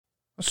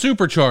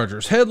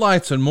Superchargers,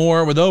 headlights, and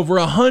more. With over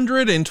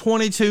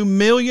 122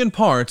 million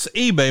parts,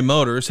 eBay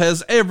Motors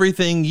has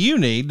everything you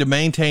need to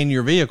maintain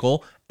your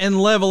vehicle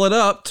and level it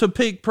up to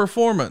peak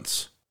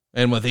performance.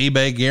 And with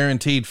eBay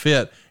Guaranteed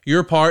Fit,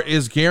 your part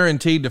is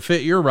guaranteed to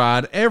fit your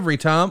ride every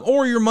time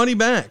or your money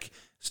back.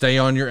 Stay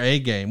on your A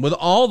game with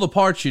all the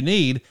parts you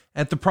need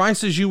at the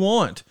prices you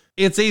want.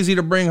 It's easy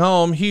to bring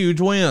home huge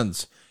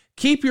wins.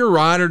 Keep your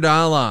ride or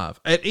die alive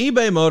at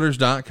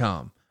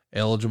ebaymotors.com.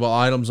 Eligible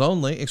items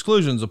only.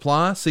 Exclusions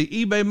apply. See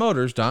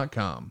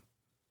ebaymotors.com.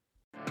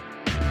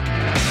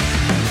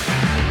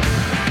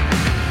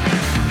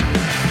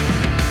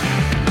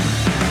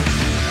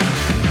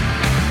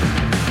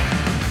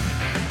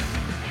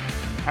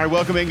 All right,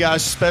 welcome in,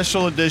 guys.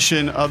 Special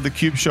edition of the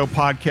Cube Show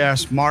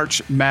podcast,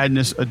 March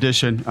Madness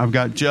edition. I've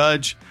got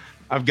Judge.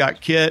 I've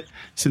got Kit.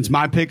 Since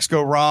my picks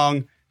go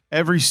wrong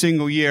every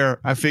single year,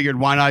 I figured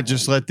why not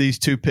just let these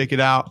two pick it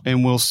out,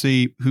 and we'll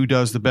see who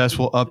does the best.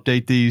 We'll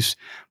update these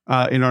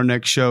in our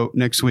next show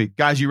next week.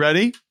 Guys, you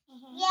ready?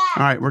 Yeah.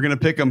 All right, we're going to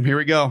pick them. Here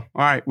we go. All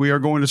right, we are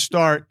going to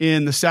start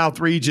in the South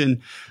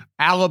region.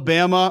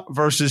 Alabama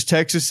versus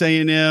Texas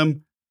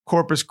A&M,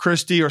 Corpus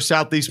Christi, or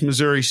Southeast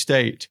Missouri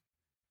State.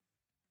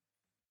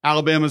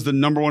 Alabama's the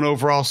number 1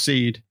 overall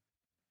seed.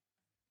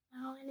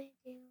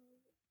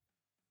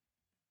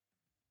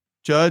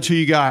 Judge, who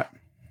you got?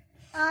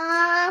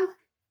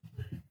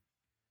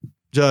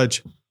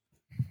 Judge.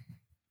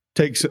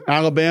 Takes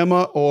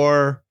Alabama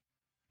or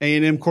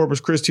A&M, Corpus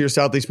Christi, or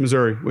Southeast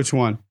Missouri. Which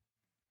one?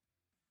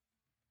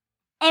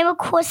 And of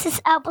course, it's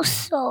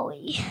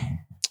Missouri.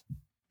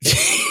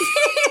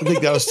 I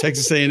think that was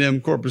Texas A&M,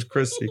 Corpus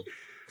Christi.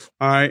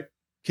 All right.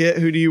 Kit,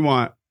 who do you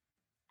want?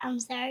 I'm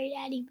sorry,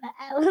 Daddy, but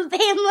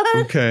Alabama.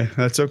 Okay,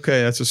 that's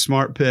okay. That's a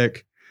smart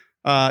pick.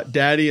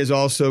 Daddy is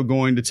also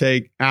going to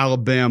take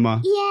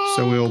Alabama. Yay.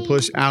 So we will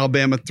push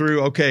Alabama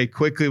through. Okay,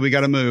 quickly, we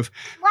got to move.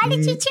 Why did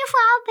you cheer for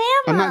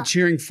Alabama? I'm not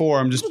cheering for.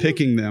 I'm just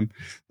picking them.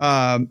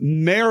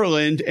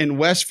 Maryland and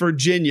West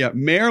Virginia.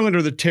 Maryland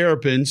are the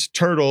Terrapins,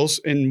 Turtles,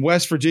 and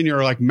West Virginia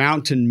are like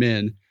mountain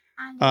men.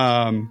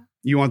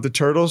 You want the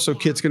Turtles? So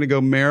Kit's going to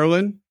go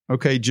Maryland.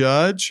 Okay,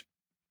 Judge.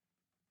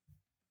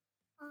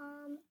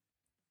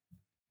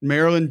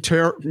 Maryland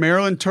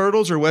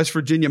Turtles or West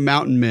Virginia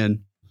Mountain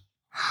Men?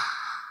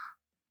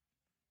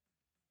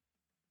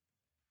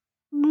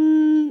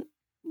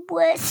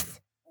 What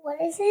is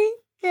it?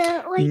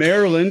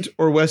 Maryland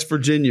or West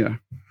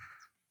Virginia?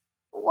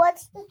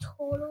 What's the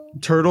total?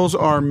 Turtles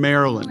are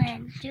Maryland.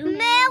 Maryland.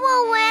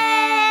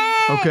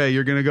 Okay,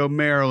 you're going to go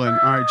Maryland.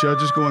 All right,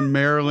 Judge is going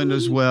Maryland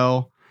as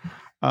well.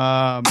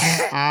 I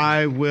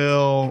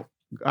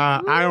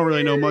don't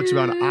really know much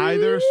about it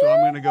either, so I'm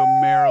going to go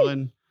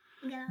Maryland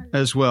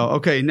as well.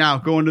 Okay, now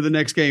going to the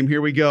next game. Here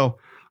we go.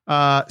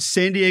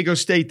 San Diego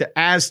State, the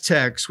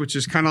Aztecs, which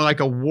is kind of like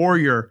a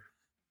warrior.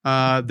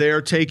 They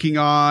are taking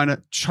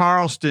on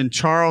Charleston.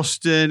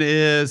 Charleston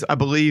is, I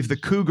believe, the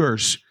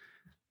Cougars.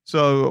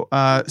 So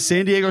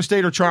San Diego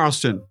State or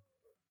Charleston?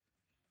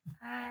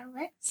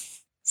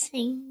 Let's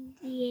San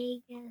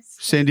Diego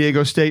State. San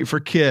Diego State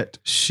for Kit.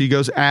 She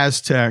goes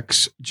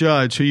Aztecs.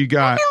 Judge, who you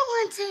got? I don't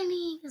want San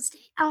Diego State.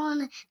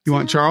 You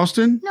want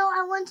Charleston? No,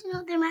 I want to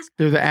know their mascot.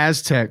 They're the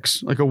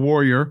Aztecs, like a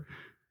warrior.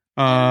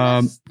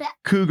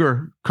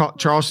 Cougar,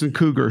 Charleston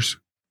Cougars.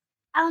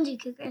 I want to do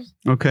Cougars.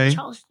 Okay.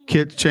 Charleston.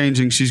 Kit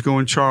changing. She's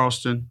going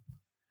Charleston.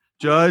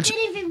 Judge. I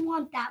didn't even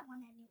want that one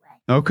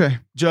anyway. Okay.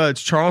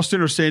 Judge,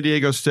 Charleston or San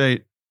Diego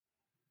State?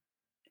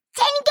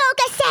 San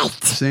Diego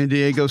State. San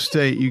Diego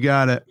State. You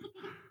got it.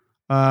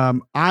 I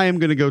am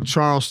going to go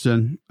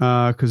Charleston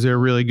because they're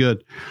really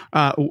good.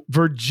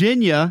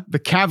 Virginia, the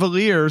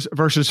Cavaliers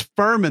versus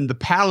Furman, the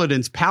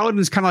Paladins.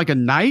 Paladins kind of like a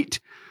knight,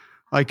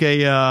 like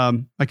a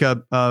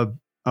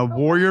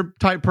warrior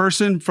type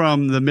person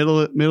from the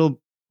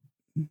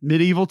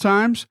medieval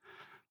times.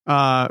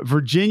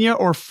 Virginia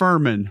or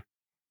Furman?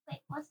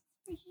 Wait, what's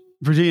Virginia?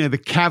 Virginia, the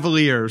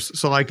Cavaliers.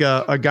 So like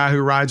a guy who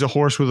rides a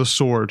horse with a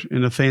sword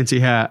and a fancy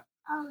hat.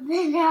 Oh,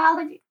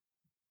 no.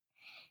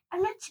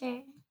 I'm not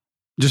sure.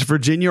 Just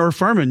Virginia or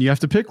Furman. You have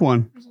to pick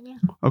one. Virginia.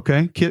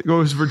 Okay. Kit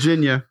goes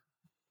Virginia.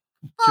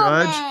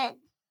 Judge.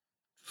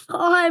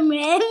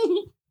 Furman.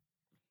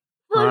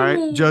 All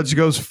right. Judge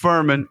goes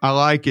Furman. I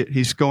like it.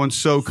 He's going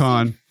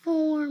SoCon.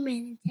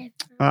 Furman.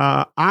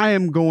 I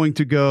am going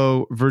to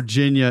go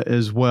Virginia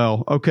as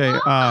well. Okay.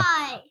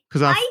 Why?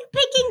 Because Why are you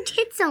picking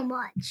Kit so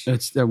much?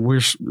 That's that we're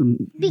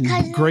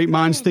Because great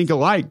minds kids. think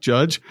alike,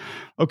 Judge.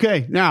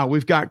 Okay, now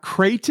we've got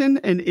Creighton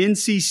and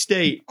NC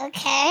State.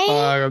 Okay.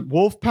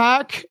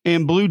 Wolfpack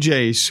and Blue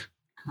Jays.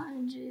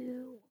 I'll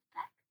do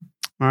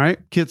All right,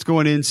 Kit's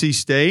going NC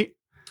State.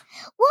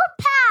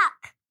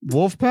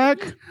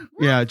 Wolfpack?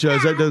 Yeah,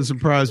 Judge, that doesn't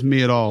surprise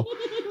me at all.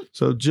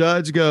 So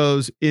Judge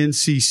goes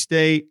NC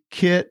State.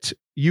 Kit,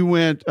 you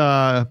went,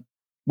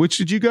 which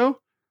did you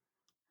go?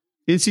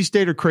 NC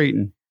State or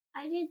Creighton?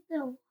 I did the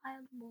Wild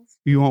Wolf.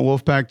 You want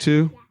Wolfpack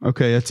too? Yeah.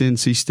 Okay, that's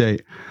NC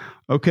State.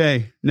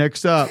 Okay,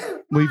 next up,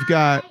 we've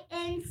got...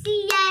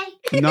 YMCA.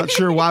 I'm not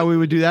sure why we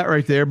would do that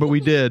right there, but we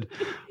did.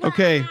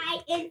 Okay.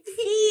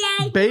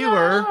 YMCA.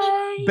 Baylor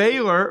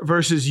Baylor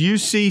versus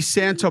UC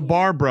Santa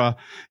Barbara.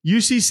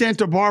 UC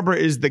Santa Barbara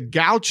is the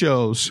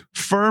Gauchos.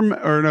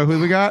 Who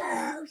we got?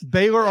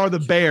 Baylor are the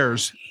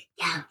Bears.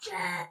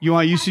 You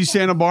want UC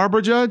Santa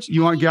Barbara, Judge?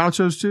 You want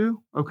Gauchos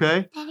too?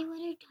 Okay. Daddy, what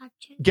are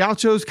Gauchos?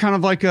 Gauchos kind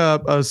of like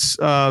a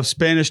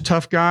Spanish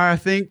tough guy, I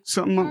think,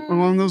 something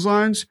along those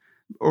lines.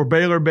 Or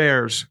Baylor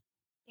Bears.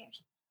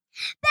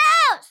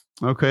 Bears!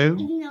 Okay.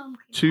 No,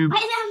 Two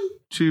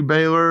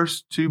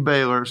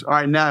Baylors. All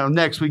right, now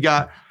next we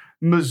got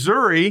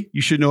Missouri.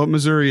 You should know what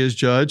Missouri is,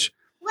 Judge.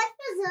 What's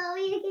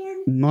Missouri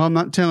again? No, I'm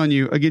not telling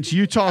you. Against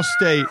Utah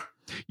State.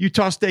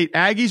 Utah State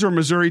Aggies or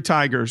Missouri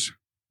Tigers?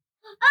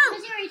 Oh,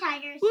 Missouri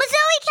Tigers.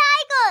 Missouri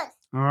Tigers!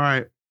 All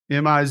right.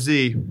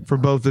 MIZ for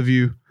both of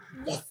you.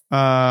 Yes.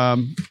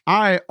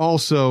 I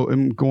also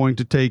am going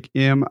to take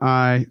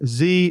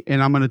MIZ,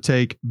 and I'm going to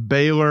take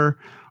Baylor,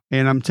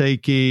 and I'm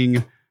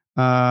taking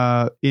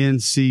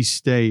NC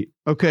State.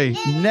 Okay,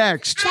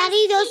 next.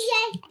 Daddy,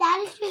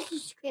 that is just a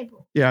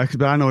scribble. Yeah,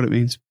 but I know what it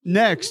means.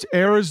 Next,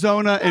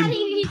 Arizona and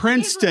Daddy,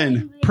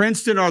 Princeton.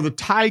 Princeton are the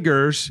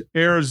Tigers.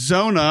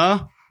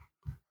 Arizona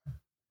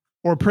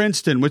or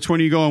Princeton. Which one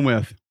are you going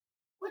with?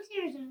 What's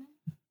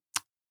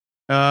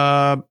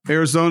Arizona?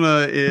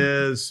 Arizona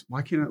is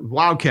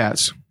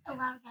Wildcats. Oh,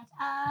 Wildcats.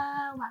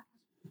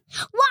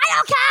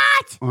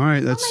 Wildcats! All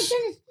right, Oh that's my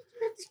goodness.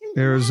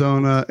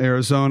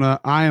 Arizona.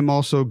 I am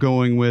also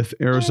going with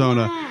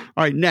Arizona.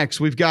 All right, next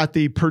we've got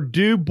the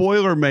Purdue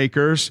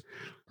Boilermakers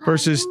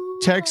versus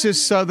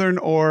Texas Southern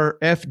or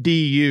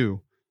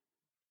FDU.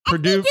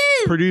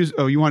 Purdue's.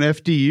 Oh, you want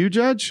FDU,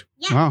 Judge?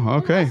 Yeah. Oh,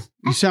 okay.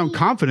 You sound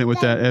confident with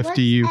that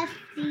FDU.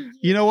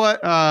 You know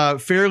what?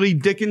 Fairleigh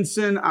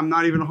Dickinson. I'm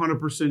not even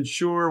 100%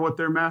 sure what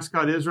their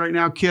mascot is right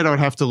now, kid. I would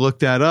have to look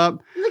that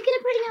up. Look at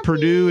it pretty up.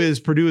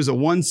 Purdue is a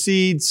 1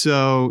 seed,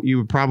 so you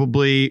would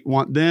probably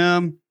want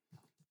them.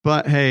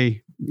 But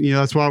hey,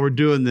 that's why we're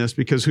doing this,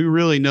 because who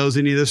really knows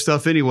any of this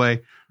stuff anyway?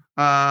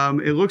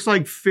 It looks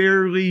like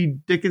Fairleigh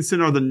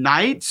Dickinson are the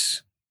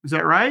Knights. Is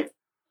that right?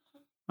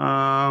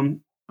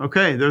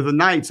 Okay, they're the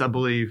Knights, I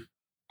believe.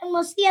 And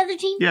what's the other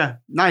team? Yeah,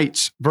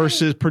 Knights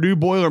versus Purdue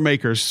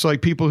Boilermakers. It's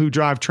like people who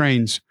drive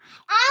trains,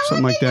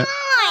 something like that.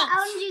 I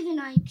want to do the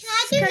Knights. Can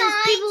I do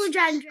Knights? People who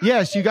drive.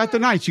 Yes, you got the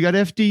Knights. You got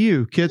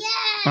FDU. Kid.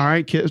 All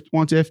right, Kid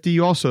wants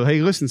FDU also.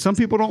 Hey, listen, some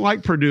people don't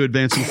like Purdue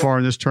advancing far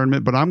in this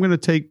tournament, but I'm going to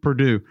take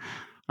Purdue.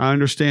 I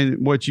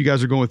understand what you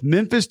guys are going with.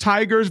 Memphis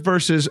Tigers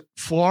versus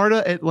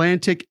Florida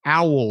Atlantic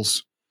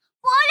Owls.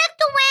 Florida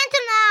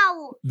Atlantic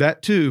Owls.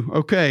 That too.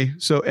 Okay,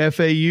 so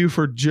FAU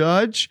for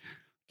Judge.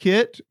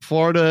 Kit,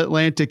 Florida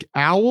Atlantic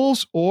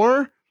Owls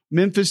or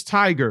Memphis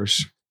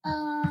Tigers?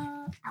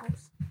 Owls.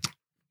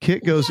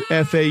 Kit goes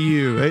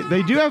FAU.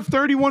 They do have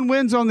 31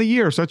 wins on the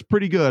year, so that's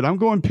pretty good. I'm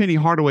going Penny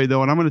Hardaway,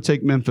 though, and I'm going to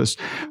take Memphis.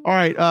 All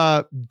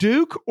right,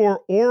 Duke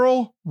or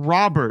Oral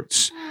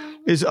Roberts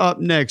is up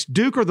next.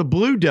 Duke are the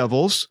Blue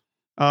Devils,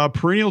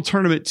 perennial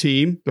tournament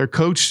team. Their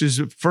coach is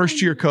a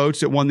first-year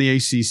coach that won the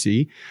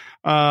ACC.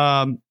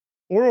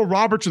 Oral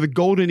Roberts are the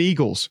Golden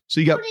Eagles.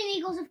 So you got Golden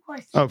Eagles, of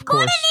course. Of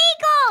course. Golden Eagles.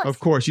 Of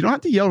course. You don't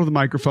have to yell to the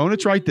microphone.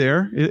 It's right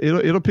there.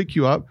 It'll pick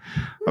you up.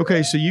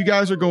 Okay, so you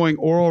guys are going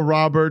Oral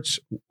Roberts.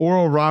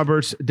 Oral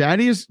Roberts.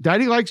 Daddy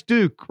likes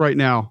Duke right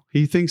now.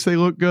 He thinks they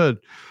look good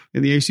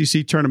in the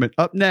ACC tournament.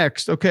 Up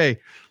next, okay,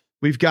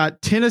 we've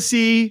got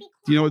Tennessee.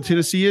 Do you know what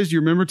Tennessee is? Do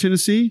you remember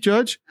Tennessee,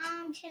 Judge?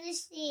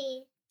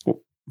 Tennessee.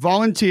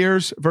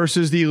 Volunteers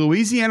versus the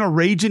Louisiana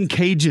Ragin'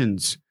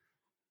 Cajuns.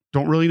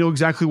 Don't really know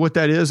exactly what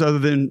that is, other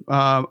than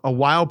a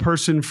wild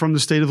person from the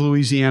state of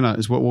Louisiana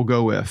is what we'll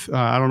go with.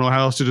 I don't know how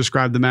else to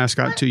describe the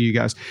mascot to you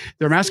guys.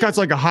 Their mascot's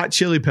like a hot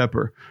chili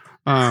pepper.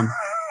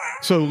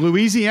 So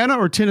Louisiana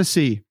or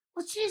Tennessee?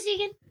 What's Tennessee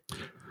again?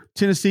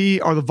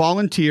 Tennessee are the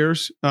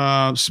Volunteers.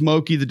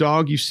 Smokey the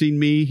dog, you've seen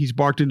me. He's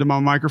barked into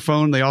my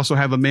microphone. They also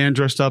have a man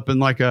dressed up in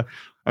like a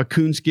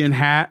coonskin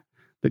hat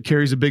that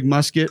carries a big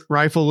musket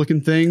rifle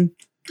looking thing.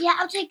 Yeah,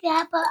 I'll take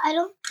that, but I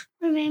don't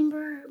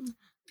remember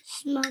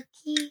Smokey.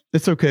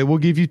 It's okay. We'll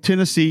give you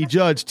Tennessee.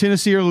 Judge,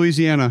 Tennessee or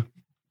Louisiana?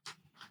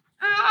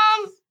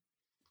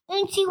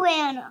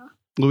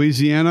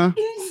 Louisiana.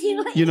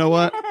 You know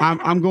what?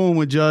 I'm going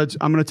with Judge.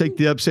 I'm going to take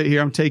the upset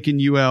here. I'm taking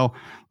UL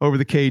over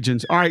the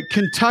Cajuns. All right,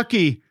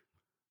 Kentucky.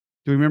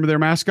 Do we remember their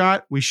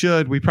mascot? We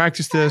should. We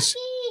practiced this.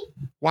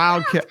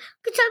 Wildcat.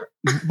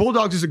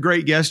 Bulldogs is a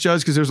great guess,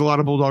 Judge, because there's a lot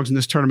of Bulldogs in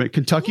this tournament.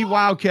 Kentucky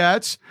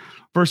Wildcats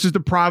versus the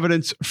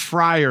Providence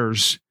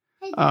Friars.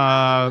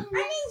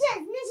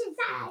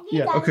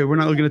 Yeah, okay, we're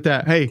not looking at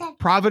that. Hey,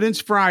 Providence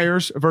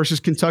Friars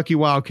versus Kentucky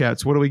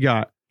Wildcats. What do we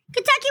got?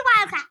 Kentucky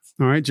Wildcats.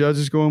 All right, Judge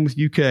is going with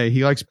UK.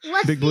 He likes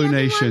What's Big the Blue other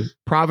Nation. one?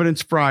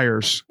 Providence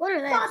Friars. What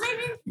are those?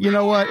 You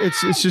know what?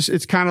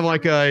 It's kind of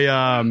like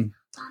I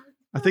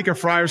think a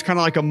friar's kind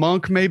of like a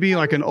monk, maybe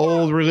like an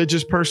old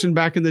religious person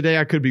back in the day.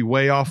 I could be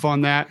way off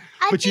on that.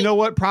 But you know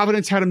what?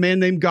 Providence had a man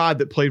named God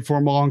that played for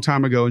him a long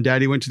time ago, and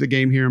Daddy went to the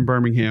game here in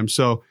Birmingham.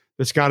 So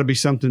that's got to be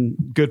something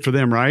good for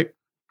them, right?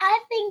 I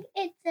think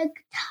it's a type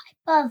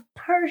of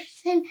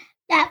person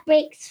that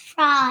breaks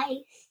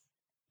fries.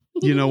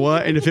 You know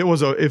what? And if it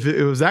was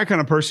that kind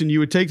of person, you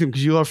would take them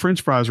because you love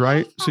French fries,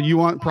 right? So you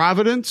want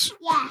Providence?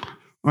 Yeah.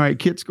 All right,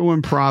 Kit's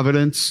going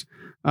Providence.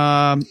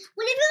 What if it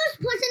was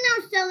person I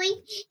was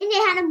sewing and they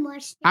had a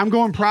mustache? I'm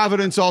going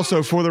Providence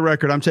also, for the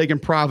record. I'm taking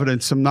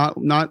Providence. I'm not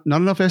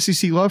enough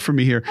SEC love for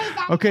me here.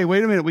 Okay,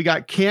 wait a minute. We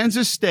got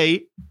Kansas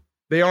State.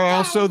 They are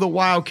also the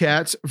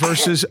Wildcats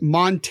versus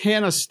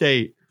Montana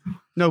State.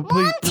 No,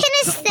 please.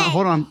 Montana State.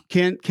 Hold on.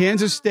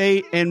 Kansas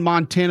State and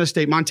Montana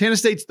State. Montana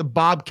State's the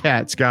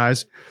Bobcats,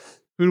 guys.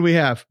 Who do we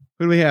have?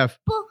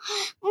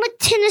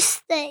 Montana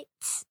State.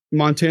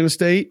 Montana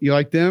State. You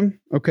like them?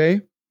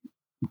 Okay.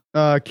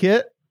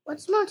 Kit?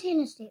 What's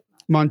Montana State?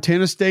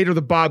 Montana State or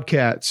the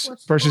Bobcats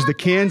versus the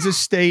Kansas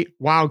State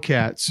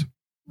Wildcats.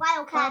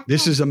 Wildcat.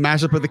 This is a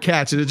mashup of the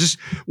cats. And it just,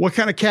 what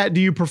kind of cat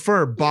do you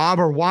prefer, Bob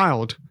or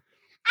Wild?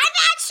 I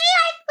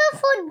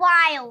prefer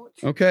Wild.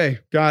 Okay,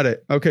 got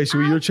it. Okay, so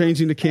you're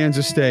changing to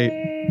Kansas State.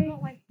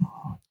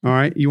 All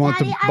right, you want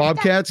Daddy, the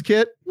Bobcats,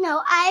 Kit?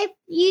 No, I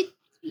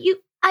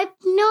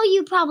know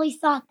you probably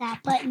thought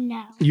that, but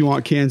no. You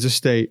want Kansas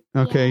State.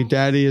 Okay, Yes.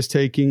 Daddy is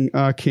taking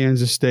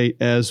Kansas State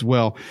as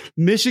well.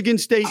 Michigan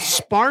State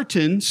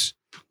Spartans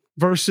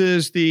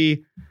versus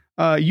the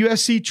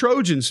USC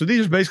Trojans. So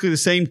these are basically the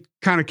same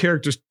kind of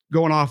characters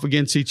going off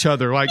against each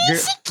other. Like,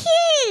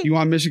 you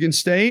want Michigan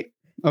State?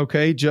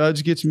 Okay,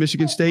 Judge gets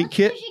Michigan State.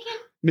 Kit?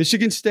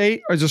 Michigan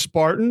State are the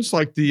Spartans,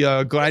 like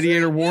the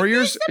Gladiator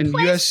Warriors, and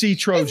USC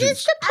Trojans. Is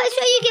this the place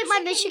where you get my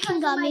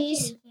Michigan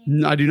gummies?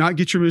 I do not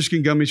get your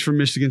Michigan gummies from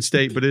Michigan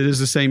State, but it is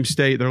the same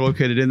state. They're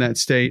located in that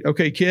state.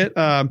 Okay, Kit,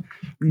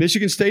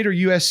 Michigan State or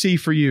USC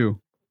for you?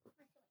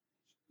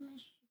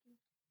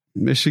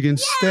 Michigan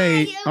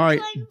State. All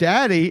right,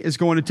 Daddy is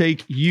going to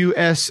take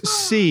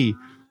USC.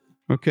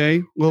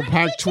 Okay, little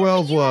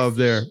Pac-12 love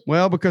there.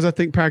 Well, because I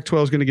think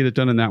Pac-12 is going to get it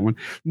done in that one.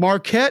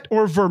 Marquette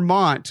or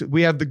Vermont?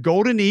 We have the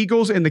Golden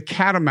Eagles and the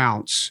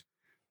Catamounts.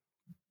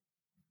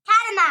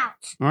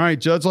 Catamounts. All right,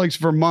 Judge likes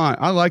Vermont.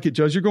 I like it,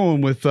 Judge. You're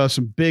going with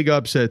some big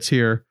upsets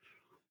here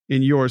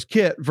in yours.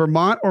 Kit,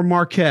 Vermont or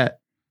Marquette?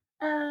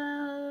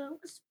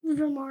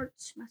 Vermont.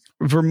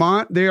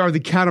 Vermont, they are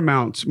the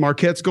Catamounts.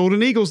 Marquette's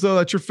Golden Eagles, though.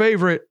 That's your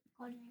favorite.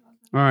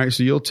 All right,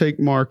 so you'll take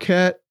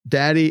Marquette.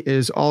 Daddy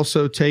is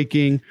also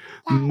taking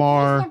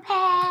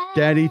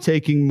Daddy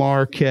taking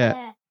Marquette.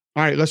 All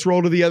right, let's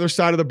roll to the other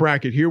side of the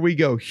bracket. Here we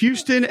go.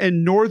 Houston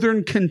and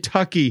Northern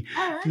Kentucky.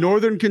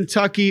 Northern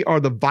Kentucky are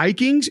the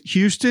Vikings.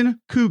 Houston,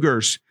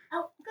 Cougars.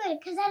 Oh, good,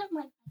 because I don't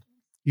like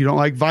Vikings. You don't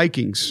like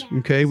Vikings.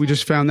 Okay, we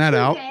just found that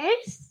out.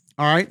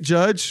 All right,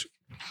 Judge.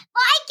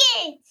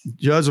 Vikings.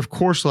 Judge, of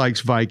course,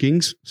 likes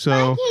Vikings.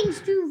 So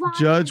Vikings do Vikings.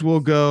 Judge will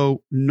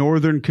go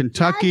Northern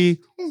Kentucky.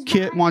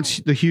 Kit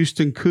wants the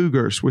Houston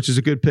Cougars, which is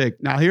a good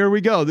pick. Now, here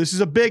we go. This is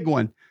a big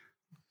one.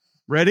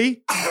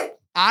 Ready?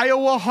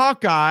 Iowa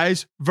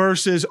Hawkeyes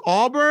versus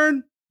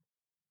Auburn.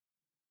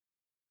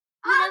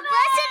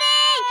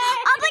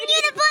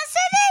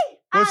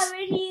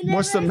 University.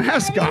 What's the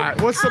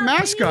mascot? What's the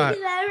mascot?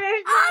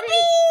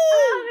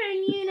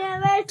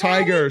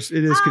 Tigers.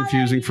 It is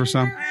confusing for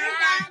some.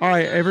 All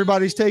right,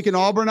 everybody's taking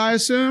Auburn, I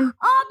assume?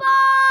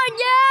 Auburn,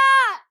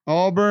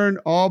 yeah.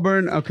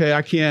 Auburn. Okay,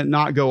 I can't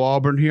not go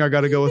Auburn here. I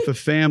got to go with the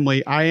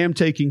family. I am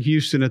taking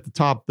Houston at the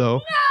top, though.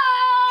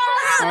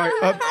 No! All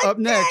right, up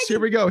next. Here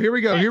we go.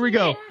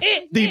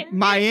 The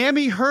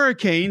Miami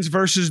Hurricanes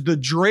versus the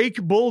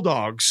Drake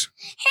Bulldogs.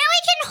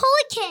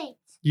 Hurricane.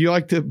 You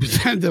like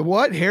the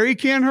what?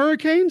 Hurricane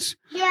Hurricanes?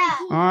 Yeah.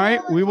 All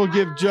right, we will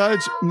give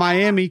Judge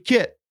Miami.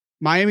 Kit.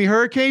 Miami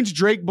Hurricanes,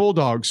 Drake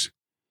Bulldogs.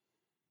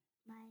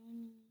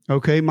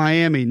 Okay,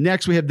 Miami.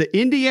 Next, we have the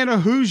Indiana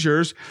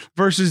Hoosiers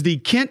versus the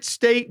Kent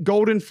State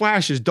Golden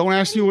Flashes. Don't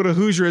ask me what a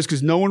Hoosier is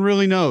because no one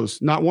really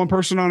knows. Not one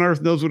person on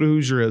earth knows what a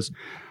Hoosier is.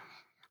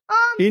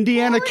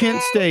 Indiana,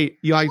 Kent State.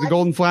 You like the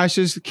Golden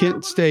Flashes?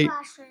 Kent State.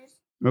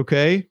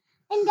 Okay.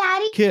 And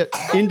Daddy. Kit,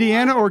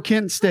 Indiana or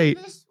Kent State?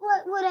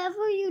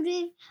 Whatever you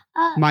did.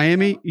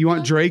 Miami, you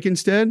want Drake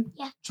instead?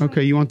 Yeah.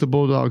 Okay, you want the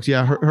Bulldogs.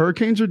 Yeah,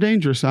 Hurricanes are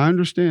dangerous. I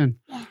understand.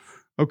 Yes.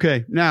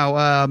 Okay,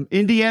 now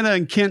Indiana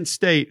and Kent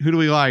State. Who do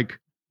we like?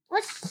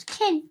 What's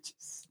Kent?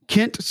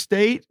 Kent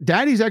State.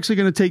 Daddy's actually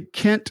going to take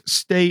Kent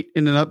State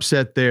in an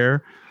upset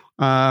there.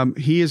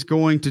 He is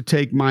going to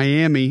take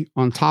Miami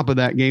on top of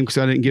that game because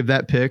I didn't give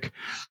that pick.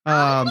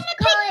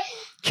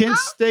 Kent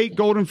State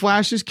Golden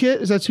Flashes, Kit.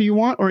 Is that who you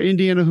want, or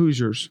Indiana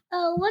Hoosiers?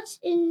 What's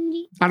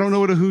Indy? I don't know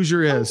what a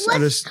Hoosier is.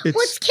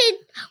 What's Kent?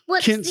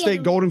 Kent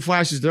State Golden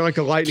Flashes. They're like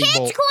a lightning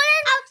bolt.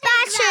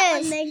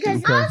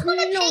 Because I was going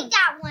to take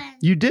that one.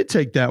 You did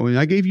take that one.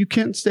 I gave you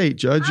Kent State,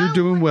 Judge. You're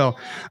doing well.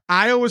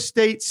 Iowa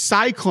State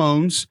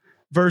Cyclones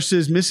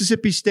versus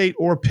Mississippi State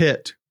or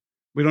Pitt.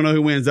 We don't know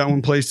who wins. That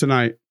one plays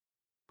tonight.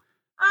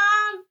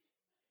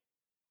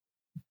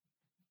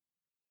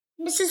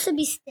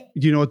 Mississippi State.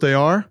 Do you know what they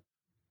are?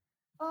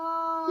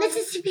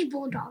 Mississippi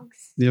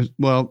Bulldogs. Yeah,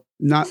 well,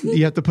 not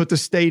you have to put the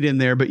state in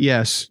there, but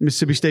yes,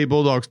 Mississippi State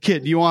Bulldogs.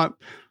 Kid, do you want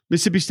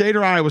Mississippi State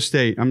or Iowa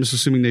State? I'm just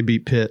assuming they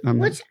beat Pitt.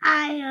 What's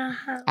Iowa?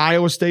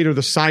 Iowa State or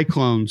the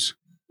Cyclones?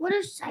 What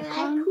are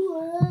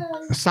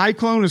Cyclones?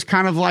 Cyclone is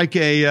kind of like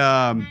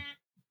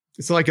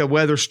it's like a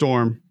weather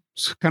storm.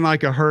 It's kind of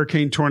like a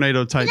hurricane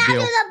tornado type Can I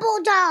deal. do the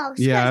Bulldogs?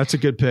 Yeah, that's a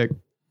good pick.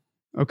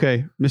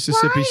 Okay,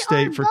 Mississippi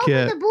State for both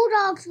Kit. of the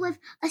Bulldogs with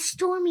a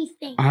stormy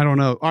thing? I don't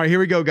know. All right, here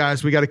we go,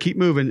 guys. We got to keep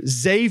moving.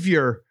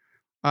 Xavier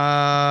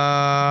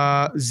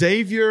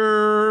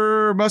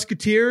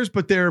Musketeers,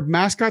 but their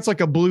mascot's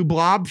like a blue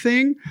blob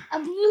thing. A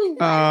blue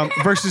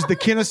Versus the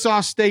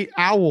Kennesaw State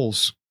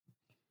Owls.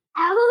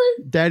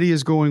 Owls? Daddy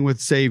is going with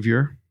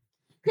Xavier.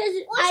 Because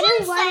I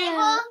don't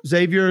want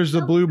Xavier is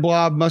the blue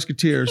blob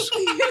Musketeers.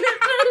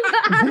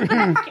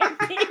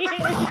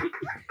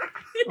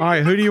 All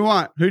right, who do you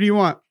want?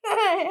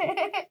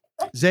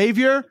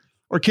 Xavier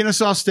or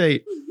Kennesaw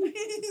State?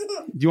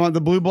 Do you want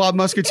the blue blob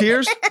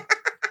Musketeers?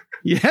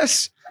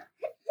 Yes.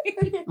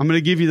 I'm going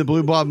to give you the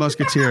blue blob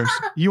Musketeers.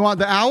 You want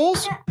the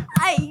Owls?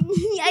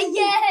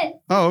 Yes.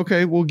 Oh,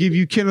 okay. We'll give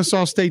you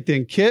Kennesaw State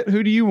then. Kit,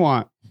 who do you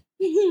want?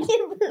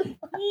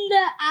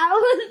 The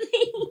owl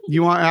thing.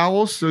 You want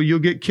Owls, so you'll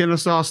get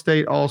Kennesaw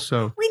State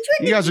also.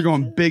 You guys are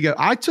going big.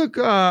 I took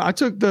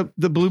the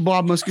blue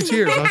blob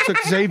Musketeers. I took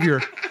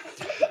Xavier.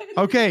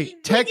 Okay,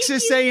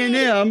 Texas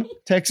A&M.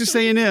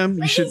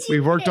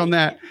 We've worked on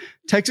that.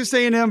 Texas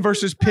A&M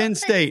versus Penn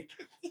State.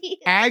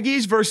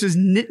 Aggies versus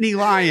Nittany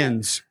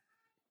Lions.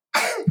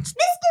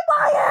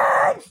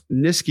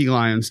 Nittany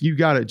Lions. You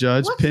got it,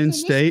 Judge. What's Penn the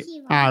State.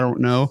 Nittany Lions? I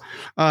don't know.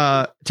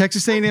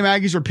 Texas A&M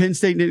Aggies or Penn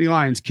State Nittany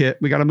Lions, Kit.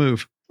 We got to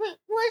move. Wait,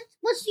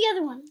 what's the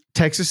other one?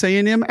 Texas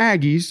A&M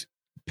Aggies,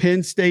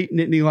 Penn State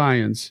Nittany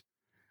Lions.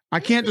 I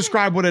can't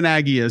describe what an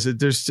Aggie is.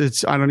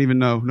 I don't even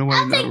know. Nobody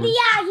I'll take knows. the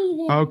Aggie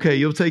then. Okay,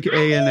 you'll take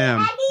A&M.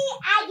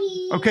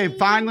 Aggie. Okay,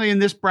 finally in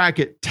this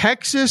bracket,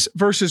 Texas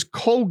versus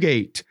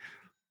Colgate.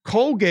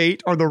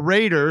 Colgate are the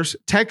Raiders.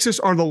 Texas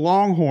are the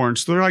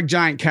Longhorns. So they're like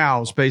giant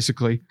cows,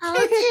 basically,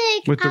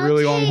 with the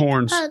really long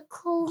horns.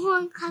 Coal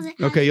horn.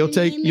 Okay,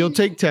 you'll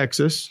take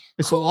Texas.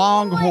 It's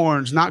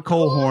Longhorns, not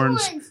coal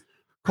horns.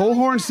 Coal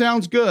horns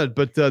sounds good,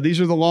 but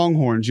these are the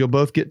Longhorns. You'll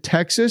both get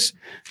Texas,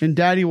 and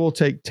Daddy will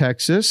take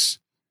Texas.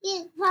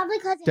 Yeah, probably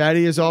because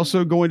Daddy is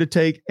also going to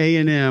take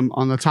A&M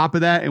on the top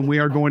of that, and we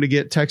are going to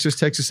get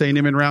Texas A&M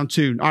in round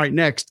 2. All right,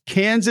 next,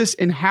 Kansas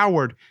and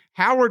Howard.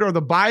 Howard are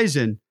the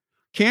Bison.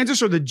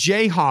 Kansas are the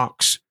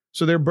Jayhawks,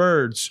 so they're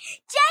birds.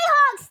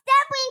 Jayhawks,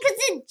 definitely because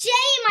it's J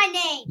in my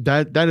name.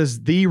 That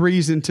is the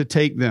reason to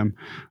take them.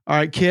 All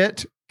right,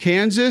 Kit,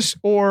 Kansas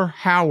or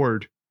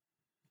Howard?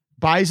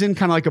 Bison,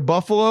 kind of like a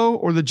buffalo,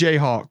 or the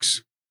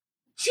Jayhawks?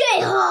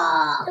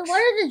 Jayhawks.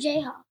 What are the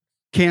Jayhawks?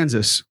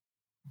 Kansas.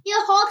 Your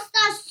hawks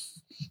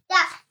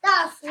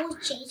that full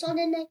chase on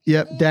the neck.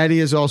 Yep, Daddy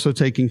is also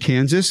taking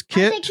Kansas. I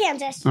Kit? take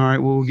Kansas. All right,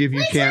 we'll give you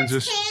Which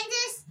Kansas. one's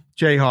Kansas?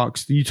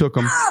 Jayhawks. You took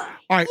them. Oh,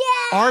 All right.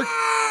 yeah.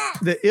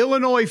 The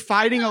Illinois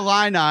Fighting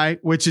Illini,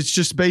 which is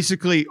just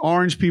basically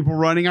orange people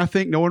running, I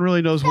think. No one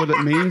really knows what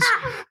it means.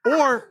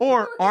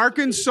 Or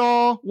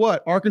Arkansas,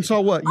 what?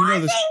 Arkansas what? You know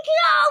this.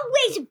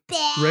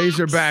 Razorbacks.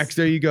 Razorbacks.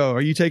 There you go.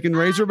 Are you taking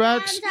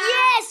Razorbacks?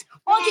 Yes.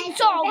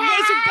 Arkansas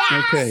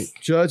Razorbacks. Okay.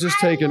 Judge is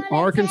taking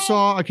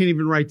Arkansas. I can't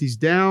even write these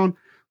down.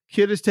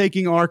 Kid is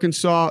taking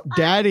Arkansas.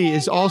 Daddy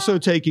is also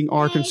taking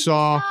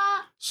Arkansas.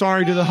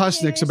 Sorry to the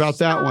Husnicks about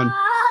that one.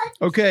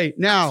 Okay,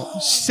 now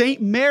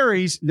St.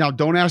 Mary's. Now,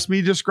 don't ask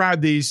me to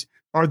describe these.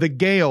 Are the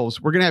Gales?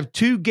 We're gonna have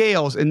 2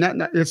 Gales, and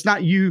it's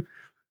not you.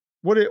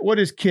 What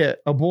is Kit?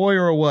 A boy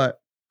or a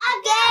what?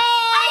 A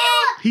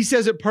Gale. He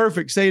says it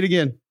perfect. Say it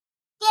again.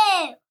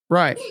 Gale.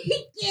 Right.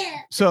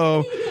 Yeah.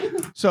 So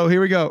here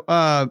we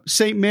go.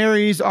 St.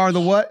 Mary's are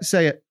the what?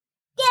 Say it.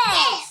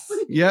 Yes.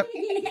 Yep.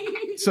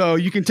 So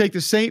you can take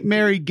the St.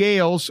 Mary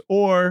Gales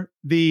or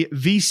the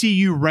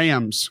VCU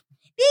Rams.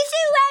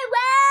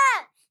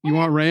 You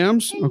want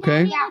Rams?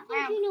 Okay. Yeah.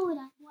 You know what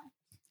I want.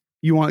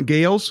 You want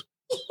Gales?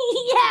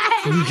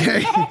 Yeah.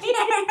 Okay.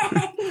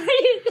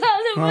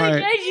 All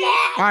right.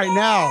 All right.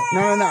 Now,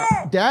 no.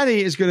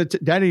 Daddy is going to,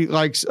 Daddy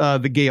likes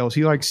the Gales.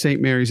 He likes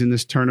St. Mary's in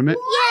this tournament.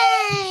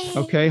 Yay.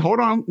 Okay. Hold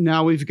on.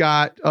 Now we've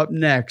got up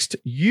next,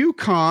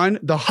 UConn,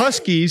 the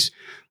Huskies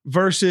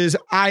versus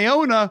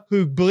Iona,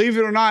 who, believe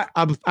it or not,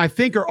 I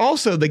think are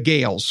also the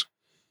Gales.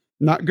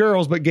 Not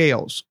girls, but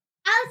Gales.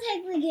 I'll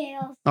take the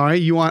Gales. All right.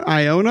 You want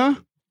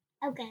Iona?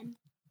 Okay.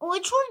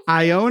 Which one?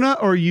 Iona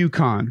or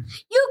UConn?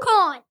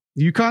 UConn.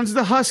 UConn's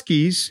the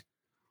Huskies.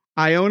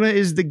 Iona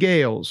is the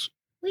Gales.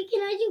 Wait,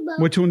 can I do both?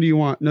 Which one do you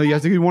want? No, you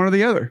have to do one or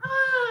the other.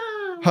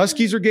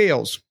 Huskies or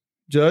Gales?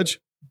 Judge,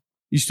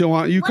 you still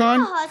want UConn?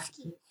 What are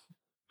Huskies?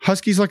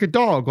 Huskies like a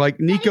dog, like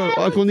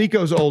Uncle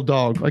Nico's old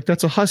dog. Like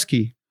that's a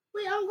husky.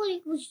 Wait, Uncle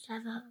Nico used to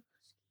have a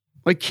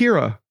Like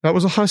Kira, that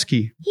was a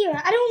husky.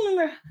 Hira. I don't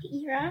remember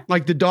Hira.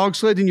 Like the dog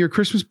sled in your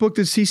Christmas book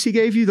that Cece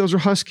gave you, those are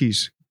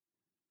huskies.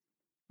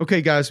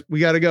 Okay, guys, we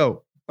got to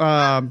go.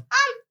 What's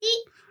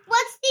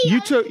the You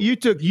took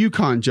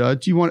UConn,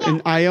 Judge. You want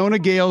an Iona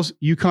Gales,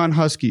 UConn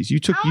Huskies. You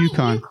took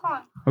UConn.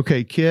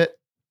 Okay, Kit,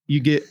 you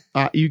get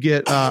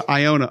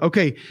Iona.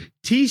 Okay,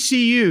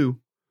 TCU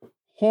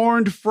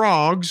Horned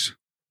Frogs.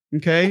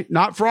 Okay,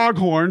 not frog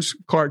horns,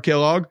 Clark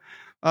Kellogg.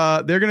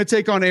 They're going to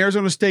take on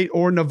Arizona State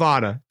or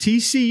Nevada.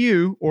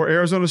 TCU or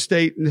Arizona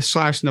State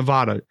 /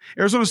 Nevada.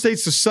 Arizona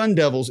State's the Sun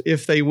Devils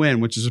if they win,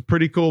 which is a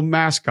pretty cool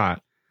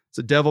mascot. It's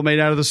a devil made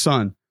out of the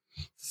sun.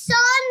 Sun.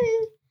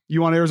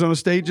 You want Arizona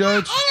State,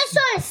 Judge?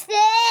 Arizona State.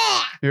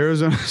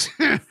 Arizona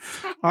State.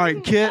 All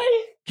right,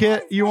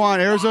 Kit, you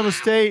want Arizona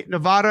State,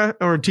 Nevada,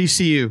 or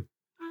TCU?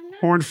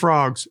 Horned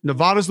Frogs.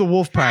 Nevada's the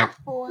Wolfpack.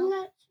 I'm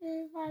not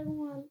sure if I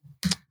want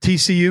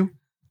TCU?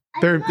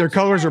 Their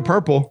colors are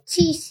purple.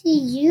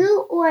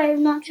 TCU, or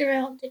I'm not sure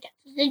about the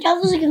Devils. The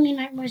Devils are going to be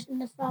night worse than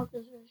the Frogs.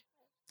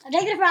 I'll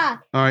take the Frog.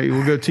 All right,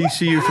 we'll go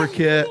TCU for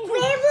Kit.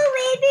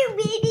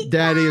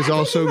 Daddy is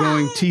also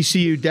going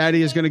TCU.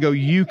 Daddy is going to go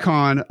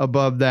UConn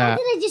above that.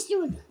 What did I just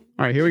do with that?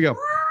 All right, here we go.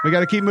 We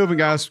got to keep moving,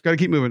 guys. Got to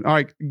keep moving. All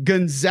right,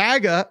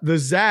 Gonzaga, the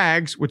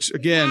Zags, which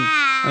again,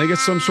 I think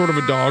it's some sort of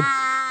a dog.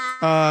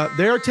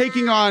 They're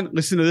taking on,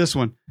 listen to this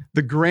one,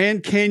 the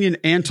Grand Canyon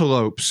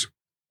Antelopes.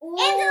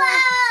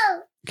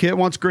 Antelope! Kit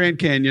wants Grand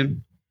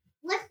Canyon.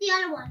 What's the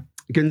other one?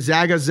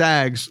 Gonzaga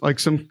Zags, like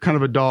some kind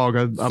of a dog,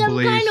 I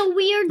believe. Some kind of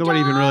weird Nobody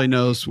dog. even really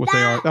knows what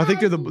they are. I think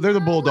they're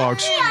the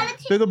Bulldogs.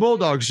 They're the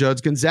Bulldogs,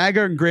 Judge.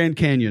 Gonzaga and Grand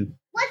Canyon.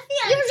 What's the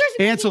other?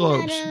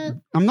 Antelopes.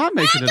 I'm not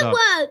making it up.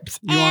 Antelopes.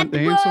 You want the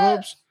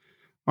antelopes?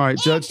 All right,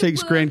 Judge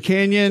takes Grand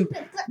Canyon.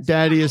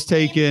 Daddy is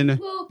taking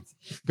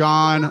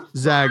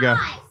Gonzaga.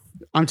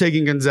 I'm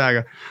taking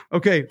Gonzaga.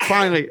 Okay,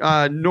 finally,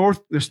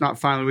 it's not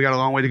finally. We got a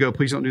long way to go.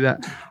 Please don't do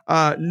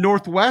that.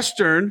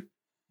 Northwestern.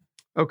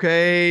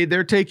 Okay,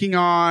 they're taking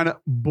on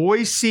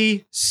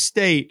Boise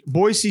State.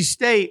 Boise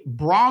State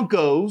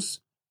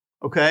Broncos.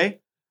 Okay,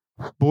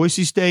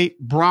 Boise State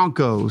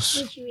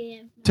Broncos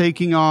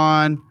taking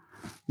on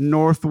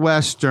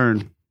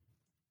Northwestern.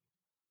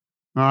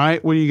 All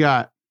right, what do you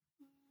got?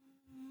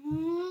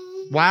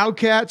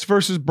 Wildcats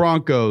versus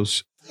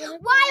Broncos.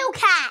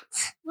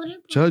 Wildcats.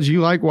 Judge,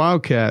 you like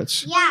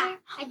Wildcats. Yeah,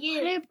 I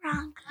do.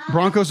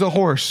 Broncos a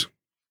horse.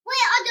 Wait,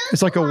 are those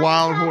It's like a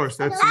wild Wildcats? horse.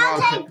 That's I'll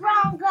Wildcat. take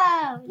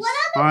Broncos. What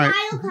are the All right.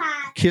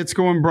 Wildcats? Kit's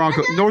going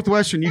Broncos.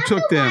 Northwestern, you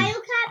took them.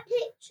 Wildcat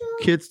picture?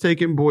 Kit's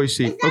taking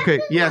Boise.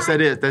 Okay, yes,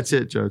 that is. That's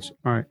it, Judge.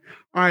 All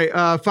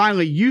right.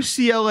 Finally,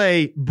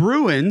 UCLA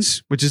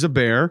Bruins, which is a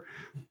bear,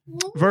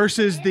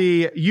 versus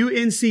the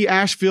UNC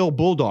Asheville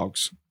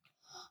Bulldogs.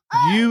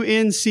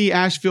 UNC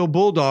Asheville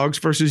Bulldogs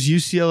versus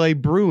UCLA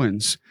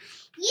Bruins.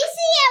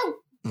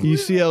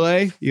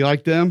 UCLA, you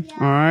like them? Yeah.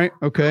 All right.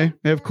 Okay.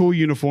 They have cool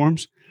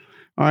uniforms.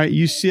 All right.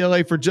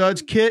 UCLA for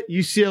Judge. Kit,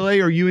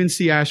 UCLA or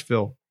UNC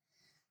Asheville?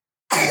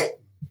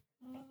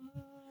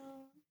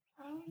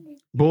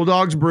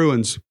 Bulldogs,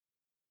 Bruins.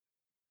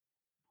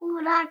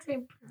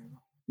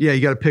 Yeah,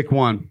 you got to pick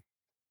one.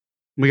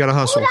 We got to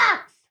hustle.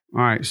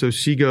 All right. So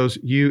she goes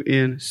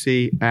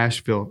UNC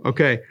Asheville.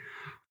 Okay.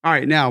 All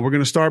right. Now we're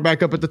going to start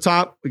back up at the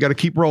top. We got to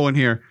keep rolling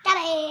here.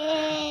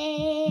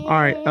 All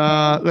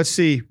right. Let's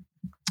see.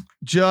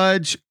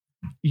 Judge,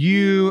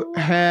 you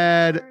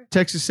had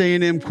Texas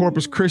A&M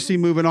Corpus Christi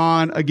moving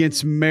on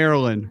against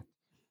Maryland.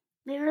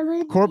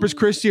 Corpus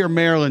Christi or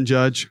Maryland,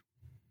 Judge?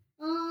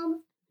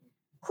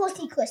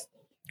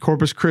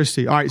 Corpus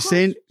Christi. All right.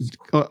 Here's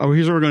what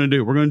we're going to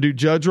do. We're going to do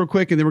Judge real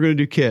quick, and then we're going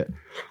to do Kit.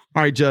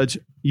 All right, Judge,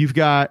 you've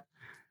got,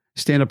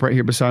 stand up right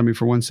here beside me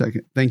for 1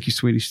 second. Thank you,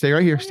 sweetie. Stay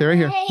right here. Stay right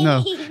here.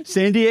 No.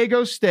 San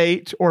Diego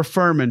State or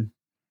Furman?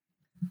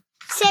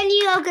 San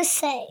Diego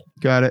State.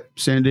 Got it.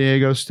 San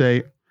Diego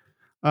State.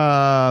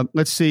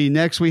 Let's see.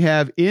 Next we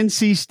have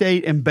NC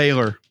State and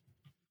Baylor.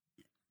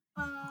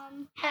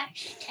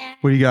 Hashtag.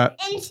 What do you got?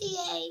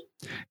 NCA.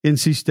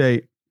 NC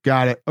State.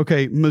 Got it.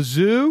 Okay.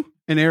 Mizzou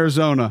and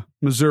Arizona.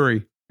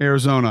 Missouri.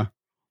 Arizona.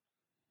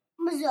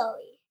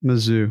 Missouri.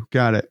 Mizzou.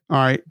 Got it. All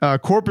right.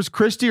 Corpus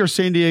Christi or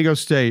San Diego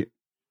State?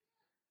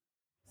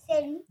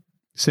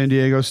 San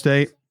Diego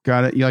State.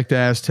 Got it. You like the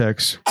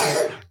Aztecs.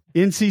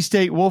 NC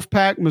State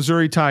Wolfpack,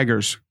 Missouri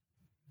Tigers.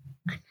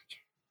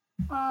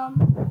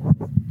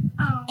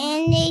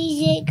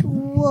 NC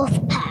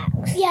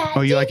Wolfpack. Yeah.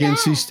 Oh, you like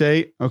NC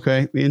State?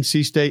 Okay. The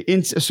NC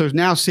State. So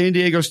now San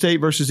Diego State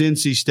versus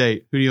NC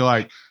State. Who do you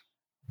like?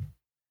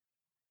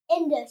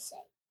 Indo State.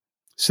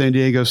 San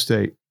Diego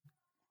State.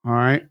 All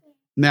right.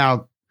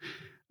 Now,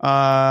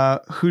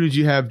 who did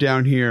you have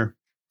down here?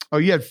 Oh,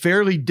 you had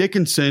Fairleigh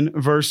Dickinson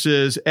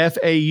versus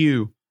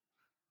FAU.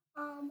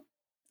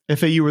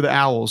 FAU were the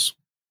Owls.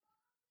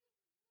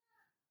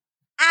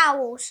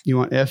 Owls. You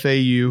want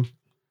FAU.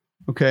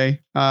 Okay.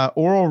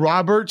 Oral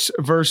Roberts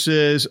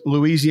versus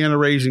Louisiana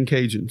Raging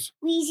Cajuns.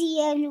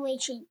 Louisiana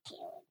Raging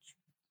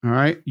Cajuns. All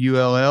right.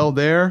 ULL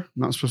there. I'm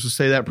not supposed to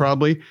say that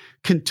probably.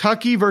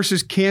 Kentucky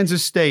versus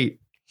Kansas State.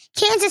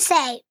 Kansas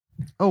State.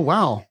 Oh,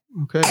 wow.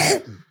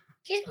 Okay.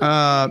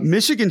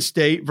 Michigan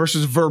State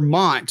versus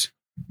Vermont.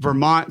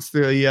 Vermont's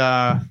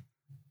the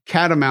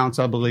Catamounts,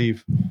 I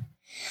believe.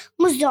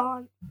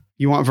 Missouri.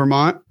 You want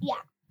Vermont? Yeah.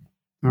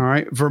 All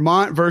right.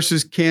 Vermont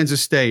versus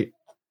Kansas State.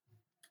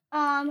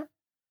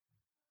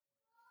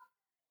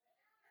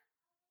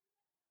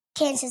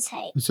 Kansas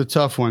State. It's a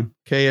tough one.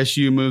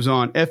 KSU moves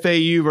on.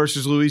 FAU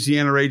versus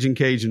Louisiana Raging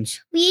Cajuns.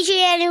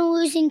 Louisiana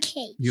Raging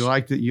Cajuns. You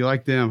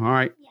like them. All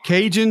right. Yeah.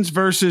 Cajuns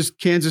versus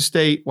Kansas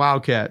State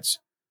Wildcats.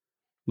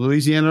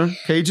 Louisiana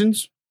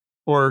Cajuns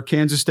or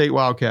Kansas State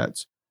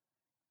Wildcats?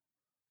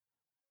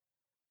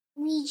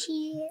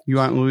 Ouija. You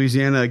want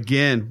Louisiana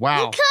again?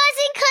 Wow. Because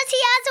he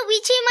has a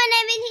Ouija in my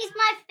name and he's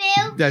my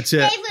That's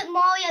it. favorite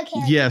Mario character.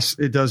 Yes,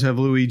 it does have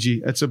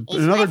Luigi. That's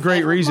another my great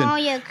favorite reason.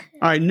 Mario. All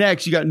right,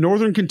 next you got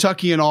Northern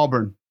Kentucky and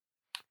Auburn.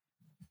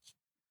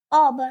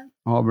 Auburn.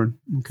 Auburn.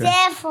 Okay.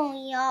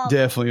 Definitely Auburn.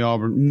 Definitely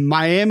Auburn.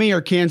 Miami or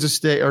Kansas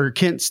State or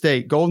Kent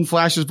State. Golden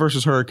Flashes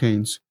versus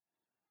Hurricanes.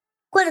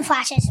 Golden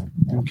Flashes.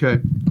 Okay.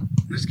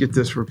 Let's get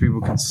this where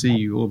people can see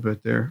you a little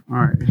bit there. All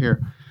right,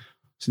 here.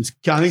 Since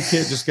I think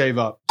Kent just gave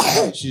up.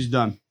 She's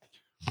done.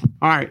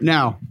 All right,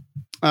 now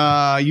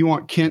you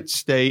want Kent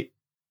State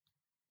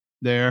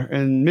there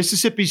and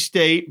Mississippi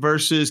State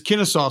versus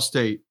Kennesaw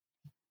State.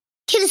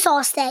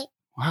 Kennesaw State.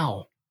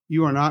 Wow.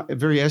 You are not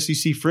very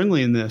SEC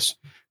friendly in this.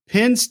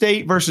 Penn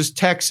State versus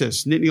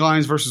Texas. Nittany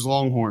Lions versus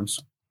Longhorns.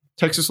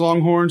 Texas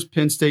Longhorns,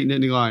 Penn State,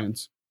 Nittany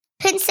Lions.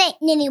 Penn State,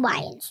 Nittany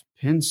Lions.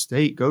 Penn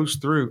State goes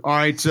through. All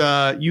right,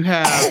 you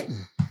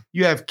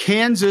have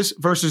Kansas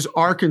versus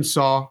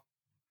Arkansas.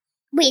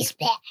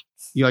 Respect.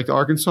 You like the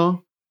Arkansas?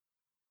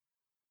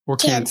 Or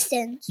Kansas?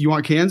 You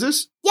want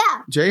Kansas?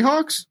 Yeah.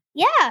 Jayhawks?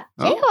 Yeah.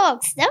 Oh.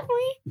 Jayhawks,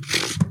 definitely.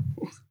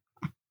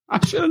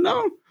 I should have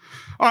known.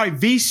 All right,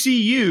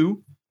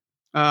 VCU.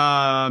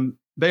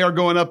 They are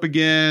going up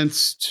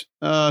against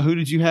who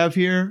did you have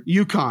here?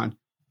 UConn.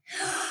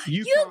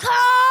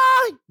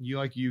 UConn. You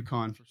like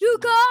UConn for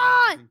UConn.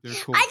 I think they're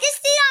cool. I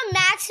just see it on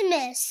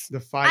Maximus.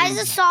 I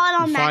just saw it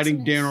on Maximus.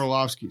 Fighting Dan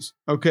Orlovsky's.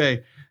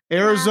 Okay.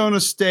 Arizona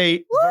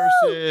State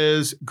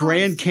versus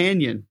Grand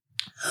Canyon.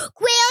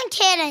 Grand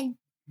Canyon.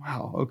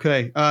 Wow.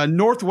 Okay.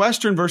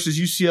 Northwestern versus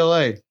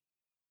UCLA.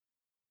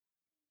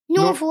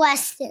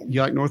 Northwestern.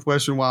 You like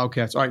Northwestern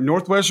Wildcats. All right.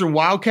 Northwestern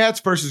Wildcats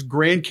versus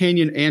Grand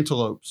Canyon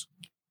Antelopes.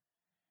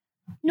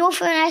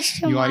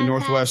 Northwestern. You like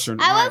Northwestern.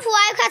 I love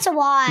Wildcats a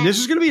lot. This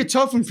is going to be a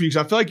tough one for you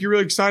because I feel like you're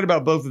really excited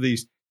about both of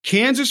these.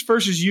 Kansas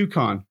versus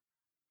UConn.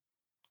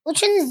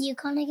 Which one is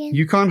UConn again?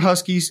 UConn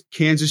Huskies,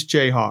 Kansas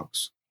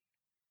Jayhawks.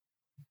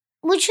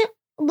 Which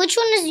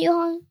one is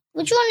UConn?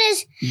 Which one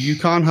is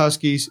UConn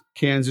Huskies,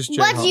 Kansas Jayhawks.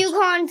 What's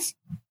UConn's?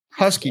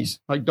 Huskies,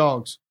 like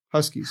dogs.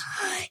 Huskies.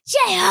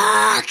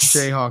 Jayhawks.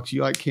 Jayhawks.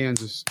 You like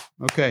Kansas.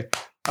 Okay.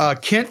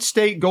 Kent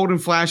State Golden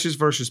Flashes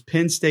versus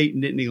Penn State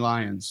Nittany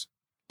Lions.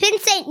 Penn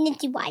State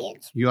Nittany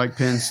Lions. You like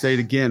Penn State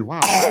again.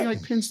 Wow. Why do you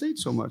like Penn State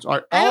so much? All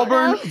right.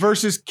 Auburn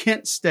versus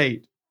Kent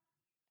State.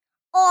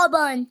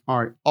 Auburn. All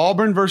right.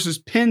 Auburn versus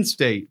Penn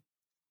State.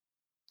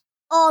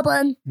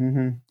 Auburn.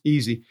 Mm-hmm.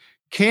 Easy.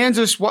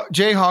 Kansas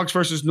Jayhawks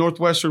versus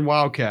Northwestern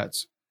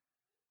Wildcats.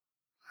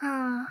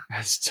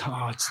 That's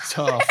tough. It's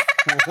tough.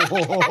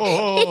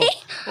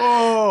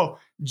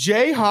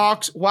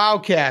 Jayhawks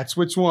Wildcats.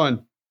 Which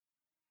one?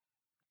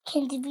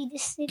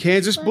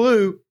 Kansas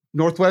Blue,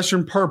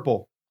 Northwestern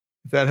Purple.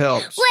 If that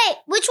helps. Wait,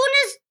 which one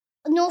is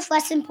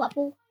Northwestern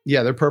Purple?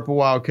 Yeah, they're Purple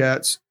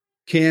Wildcats.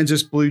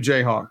 Kansas Blue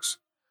Jayhawks.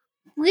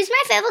 Who's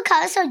my favorite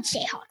color? So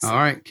Jayhawks. All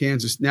right,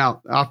 Kansas.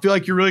 Now, I feel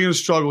like you're really going to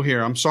struggle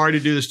here. I'm sorry to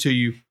do this to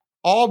you.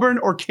 Auburn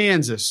or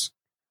Kansas?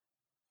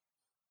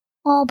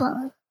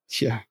 Auburn.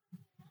 Yeah.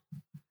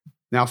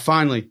 Now,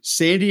 finally,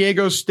 San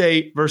Diego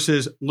State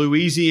versus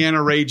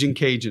Louisiana Raging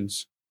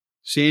Cajuns.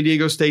 San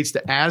Diego State's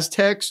the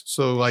Aztecs,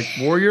 so like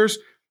Warriors.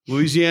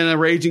 Louisiana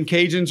Raging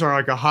Cajuns are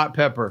like a hot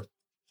pepper.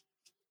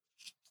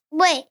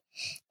 Wait,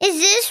 is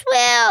this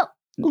where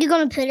you're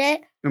going to put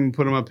it? I'm going to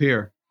put them up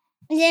here.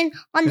 And then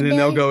on the And then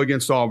they'll go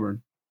against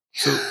Auburn.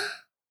 So,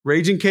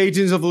 Raging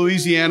Cajuns of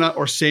Louisiana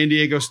or San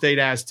Diego State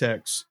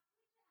Aztecs?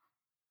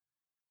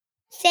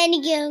 San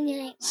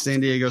Diego. San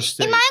Diego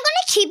State. Am I going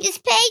to keep this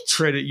page?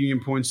 Credit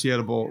Union Point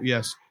Seattle Bowl.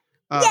 Yes.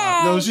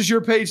 No, this is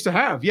your page to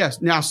have.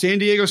 Yes. Now, San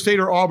Diego State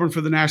or Auburn for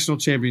the national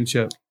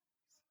championship?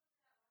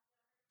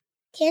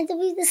 Can't it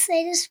be the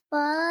same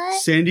spot?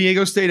 San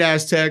Diego State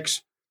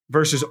Aztecs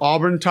versus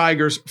Auburn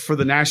Tigers for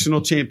the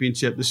national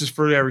championship. This is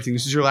for everything.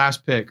 This is your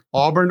last pick.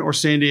 Auburn or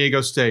San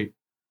Diego State?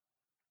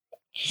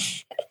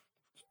 It's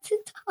a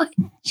tough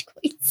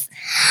choice.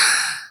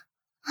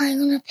 I'm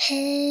going to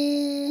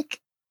pick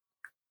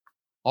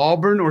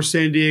Auburn or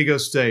San Diego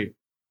State?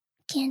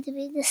 Can't it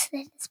be the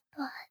same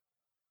spot?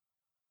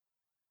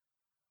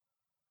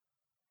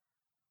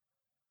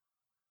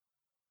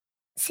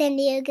 San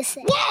Diego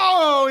State.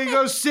 Whoa! He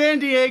goes San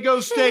Diego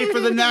State for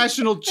the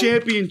national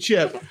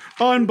championship.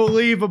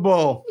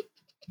 Unbelievable.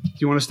 Do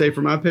you want to stay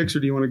for my picks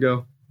or do you want to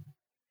go?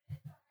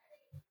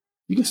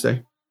 You can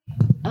stay.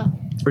 Or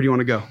do you want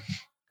to go?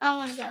 I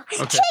want to go.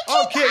 Okay.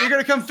 Kit, you're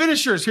going to come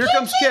finish yours. Here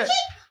comes Kit.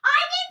 I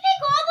didn't pick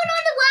Auburn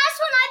on the last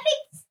one. I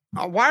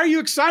picked. Why are you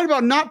excited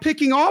about not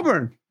picking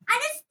Auburn? I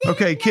just didn't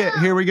Okay, Kit,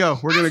 here we go.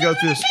 We're going to go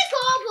through this. pick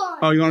Auburn.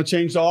 Oh, you want to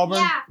change to Auburn?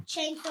 Yeah,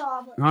 change to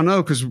Auburn. I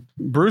know, because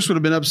Bruce would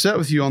have been upset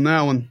with you on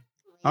that one.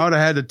 I would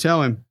have had to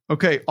tell him.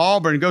 Okay,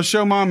 Auburn. Go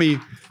show Mommy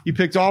you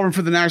picked Auburn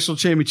for the national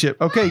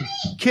championship. Okay, Mommy,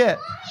 Kit.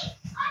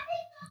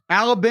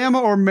 Alabama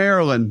or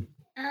Maryland?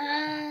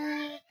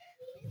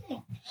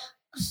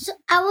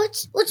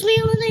 What's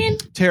Maryland again?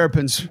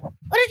 Terrapins.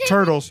 What is it?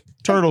 Turtles.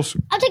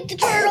 I'll take the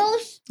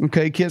Turtles.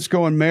 Okay, Kit's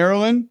going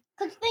Maryland.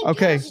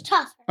 Okay. It's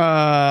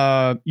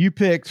tougher. You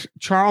picked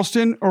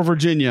Charleston or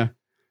Virginia?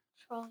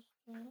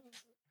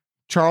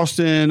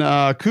 Charleston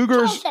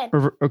Cougars.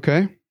 Charleston.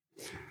 Okay.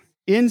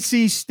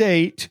 NC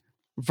State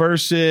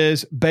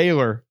versus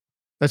Baylor.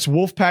 That's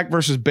Wolfpack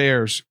versus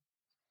Bears.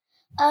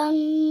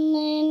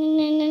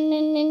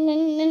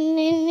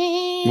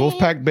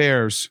 Wolfpack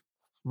Bears.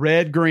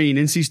 Red, green.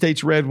 NC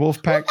State's red.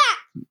 Wolfpack.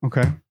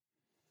 Okay.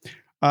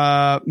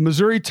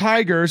 Missouri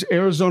Tigers,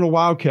 Arizona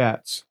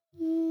Wildcats.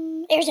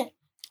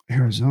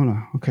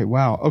 Arizona. Okay,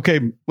 wow. Okay,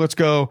 let's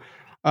go.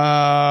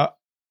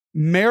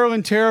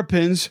 Maryland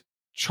Terrapins,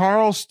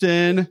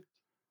 Charleston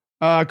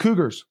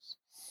Cougars.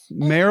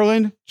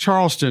 Maryland,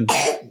 Charleston.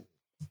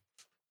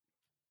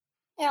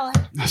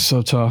 Maryland. That's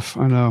so tough.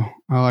 I know.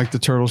 I like the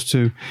Turtles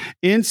too.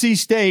 NC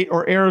State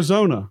or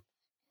Arizona?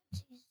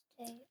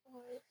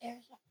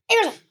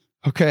 Arizona.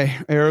 Okay,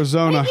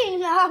 Arizona.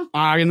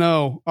 I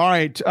know. All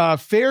right.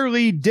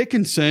 Fairleigh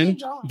Dickinson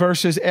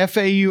versus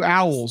FAU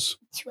Owls.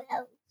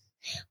 12.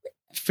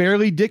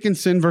 Fairleigh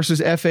Dickinson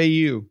versus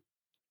FAU.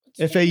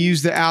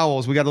 FAU's the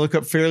Owls. We got to look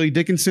up Fairleigh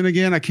Dickinson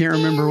again. I can't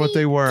remember what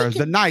they were.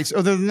 The Knights.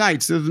 Oh, they're the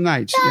Knights. They're the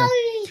Knights. Yeah.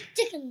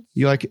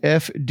 You like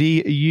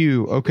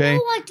FDU. Okay. No,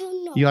 I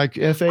don't know. You like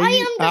FAU I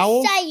am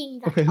Owls? just saying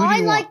that. Okay, who do I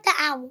you like want? the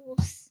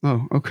Owls.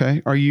 Oh,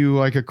 okay. Are you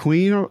like a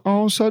queen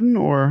all of a sudden?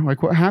 Or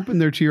like what happened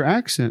there to your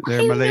accent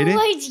there, my lady? I have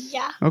no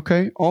idea.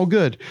 Okay, all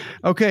good.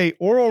 Okay,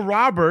 Oral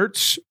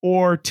Roberts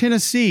or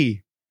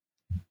Tennessee?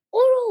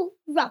 Oral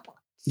Roberts.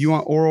 You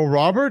want Oral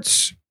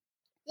Roberts?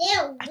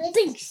 Yeah, I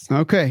think so.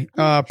 Okay.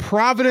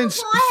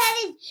 Providence.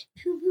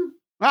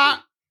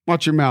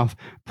 Watch your mouth.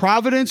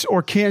 Providence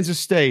or Kansas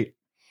State?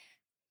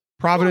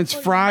 Providence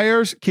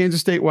Friars,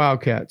 Kansas State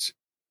Wildcats.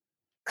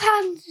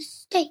 Kansas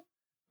State.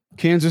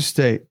 Kansas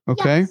State.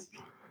 Okay.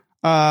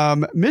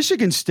 Yes.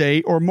 Michigan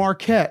State or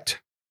Marquette?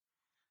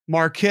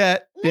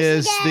 Marquette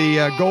is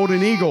the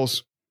Golden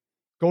Eagles.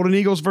 Golden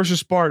Eagles versus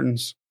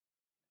Spartans.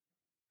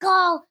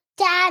 Go,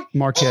 Dad.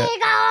 Marquette.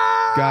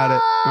 Eagles. Got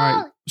it. All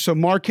right. So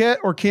Marquette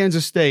or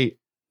Kansas State?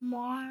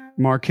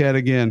 Marquette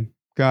again.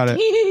 Got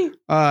it.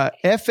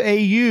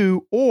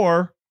 FAU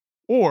or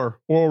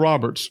Oral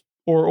Roberts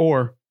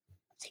or.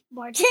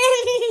 Martin.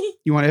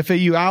 You want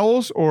FAU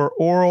Owls or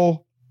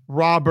Oral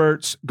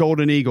Roberts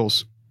Golden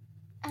Eagles?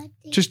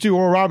 Just do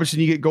Oral Roberts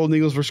and you get Golden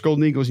Eagles versus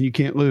Golden Eagles and you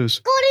can't lose.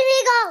 Golden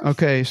Eagles.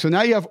 Okay, so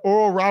now you have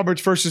Oral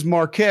Roberts versus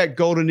Marquette,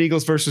 Golden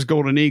Eagles versus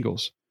Golden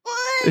Eagles.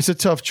 It's a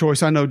tough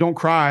choice. I know. Don't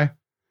cry.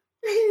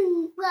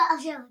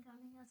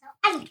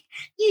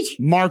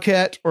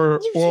 Marquette or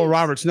Oral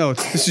Roberts. No,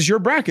 this is your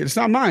bracket. It's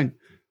not mine.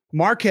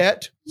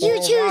 Marquette. You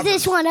choose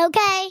this one,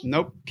 okay?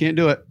 Nope, can't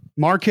do it.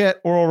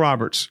 Marquette, Oral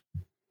Roberts.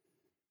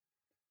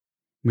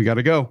 We got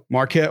to go.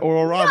 Marquette,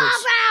 Oral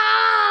Roberts.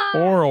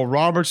 Oral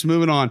Roberts,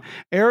 moving on.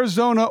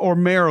 Arizona or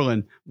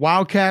Maryland?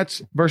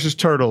 Wildcats versus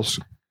Turtles.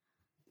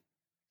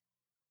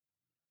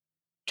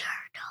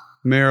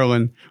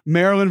 Maryland.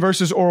 Maryland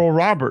versus Oral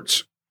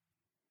Roberts.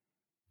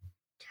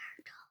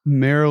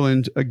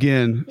 Maryland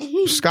again.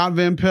 Scott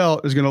Van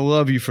Pelt is going to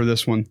love you for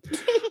this one.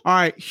 All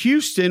right.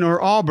 Houston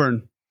or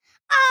Auburn?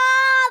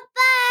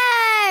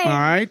 Auburn. All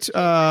right.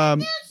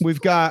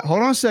 We've got,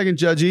 hold on a second,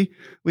 Judgy.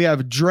 We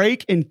have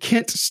Drake and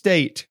Kent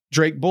State.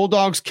 Drake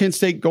Bulldogs, Kent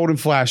State Golden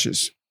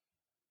Flashes.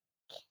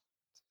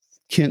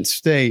 Kent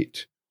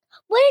State.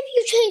 What if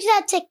you change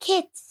that to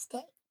Kent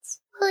State?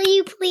 Will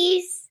you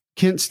please?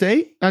 Kent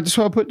State? That's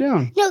what I put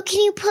down. No, can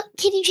you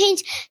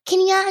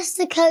ask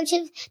the coach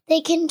if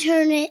they can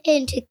turn it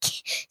into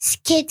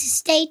Kit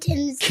State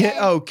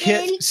instead?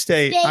 Kit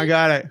State. I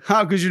got it.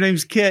 How? Because your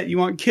name's Kit. You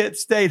want Kit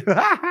State.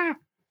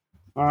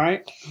 All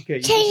right. Okay.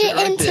 You change it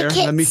right into there.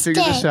 Kit Let me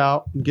figure this State.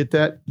 out and get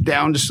that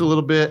down just a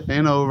little bit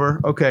and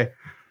over. Okay.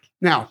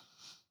 Now,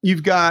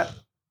 you've got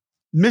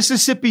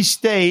Mississippi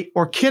State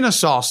or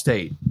Kennesaw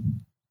State.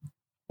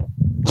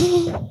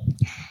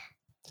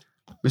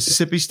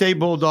 Mississippi State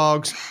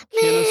Bulldogs,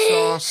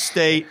 Kennesaw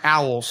State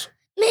Owls.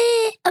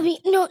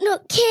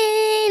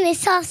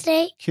 Kennesaw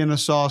State.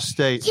 Kennesaw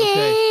State.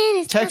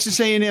 Okay. Texas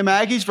A&M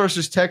Aggies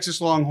versus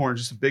Texas Longhorns.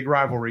 Just a big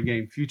rivalry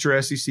game.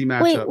 Future SEC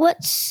matchup. Wait,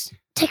 what's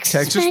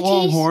Texas Aggies?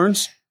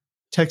 Longhorns,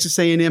 Texas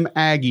A&M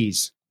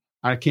Aggies.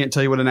 I can't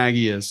tell you what an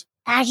Aggie is.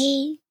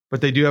 Aggie.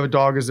 But they do have a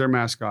dog as their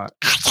mascot.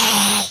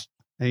 Aggie.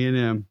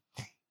 A&M.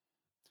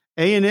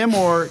 A&M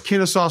or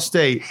Kennesaw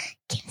State?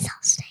 Kennesaw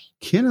State.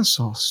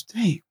 Kennesaw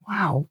State.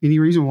 Wow. Any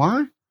reason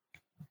why? I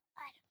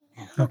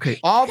don't know. Okay.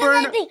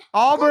 Auburn.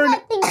 I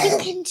think you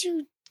can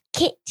do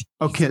Kit.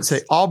 Oh, Kent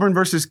State. Auburn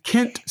versus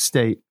Kent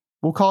State.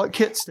 We'll call it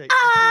Kent State.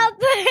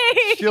 Auburn.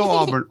 Still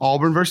Auburn.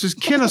 Auburn versus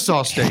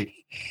Kennesaw State.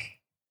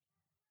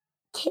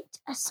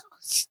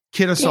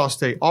 Kennesaw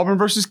State. Auburn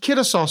versus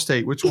Kennesaw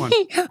State. Which one?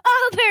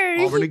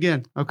 Auburn. Auburn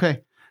again.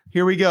 Okay.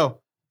 Here we go.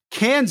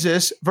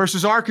 Kansas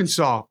versus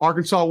Arkansas.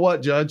 Arkansas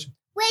what, Judge?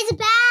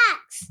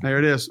 Razorbacks. There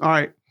it is. All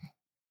right.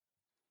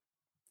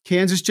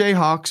 Kansas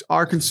Jayhawks.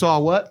 Arkansas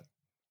what?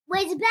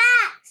 Razorbacks.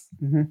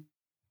 Mm-hmm.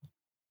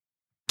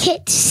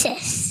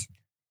 Kansas.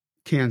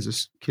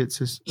 Kansas.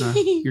 Kansas.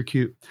 You're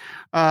cute.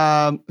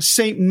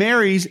 St.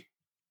 Mary's.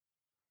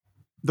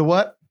 The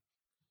what?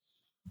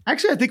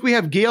 Actually, I think we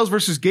have Gales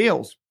versus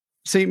Gales.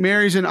 St.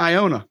 Mary's and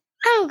Iona.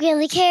 I don't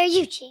really care.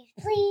 You choose,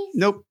 please.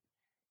 Nope.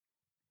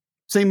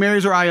 St.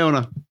 Mary's or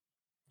Iona?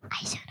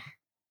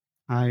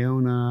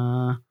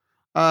 Iona.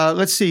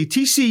 Let's see.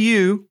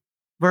 TCU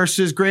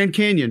versus Grand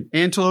Canyon.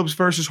 Antelopes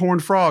versus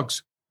Horned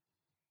Frogs.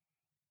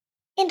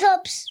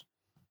 Antelopes.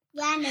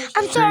 Yeah, I know.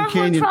 I'm sorry, Grand Horned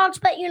Canyon. Frogs,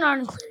 but you're not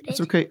included.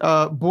 It's okay.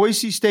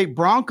 Boise State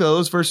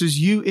Broncos versus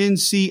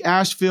UNC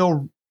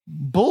Asheville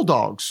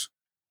Bulldogs.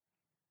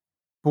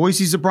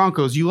 Boise's the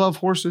Broncos. You love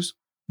horses.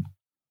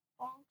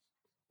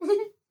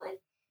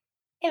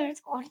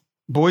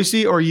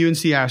 Boise or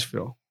UNC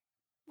Asheville?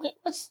 Wait,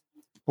 Boise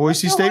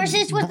what's State.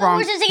 horses? What's the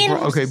horses again?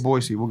 Okay,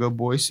 Boise. We'll go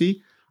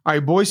Boise. All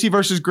right, Boise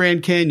versus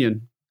Grand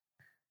Canyon.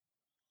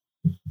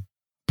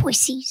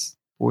 Boise's.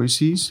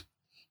 Boise's.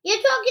 You're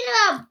talking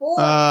about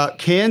boys.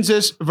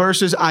 Kansas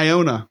versus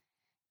Iona.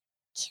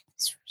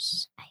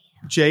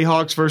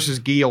 Jayhawks versus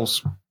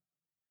Gales.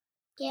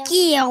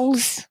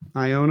 Gales.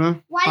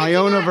 Iona.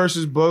 Iona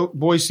versus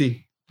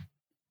Boise.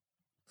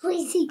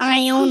 Boise.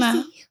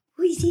 Iona.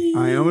 Boise.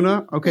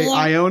 Iona. Okay, Yeah.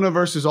 Iona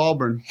versus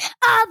Auburn.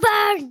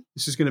 Auburn.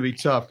 This is going to be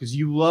tough because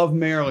you love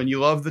Maryland. You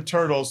love the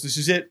Turtles. This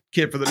is it,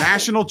 kid, for the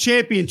national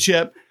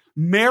championship.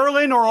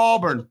 Maryland or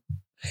Auburn?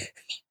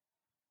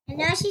 And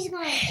now she's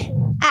going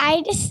to.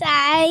 I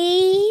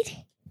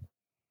decide.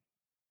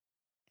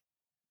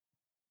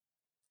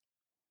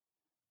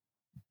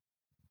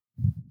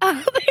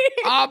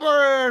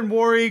 Auburn.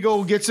 War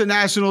Eagle gets a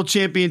national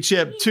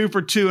championship. 2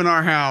 for 2 in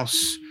our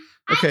house.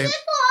 Okay.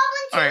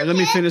 All right, let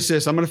me finish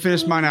this. I'm going to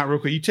finish mine out real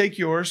quick. You take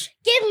yours.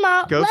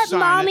 Let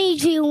mommy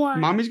do one.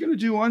 Mommy's going to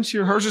do one.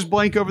 Hers is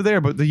blank over there,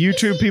 but the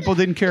YouTube people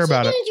didn't care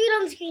about it. She's going to do it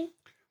on the screen.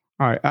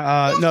 All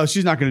right. No,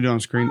 she's not going to do it on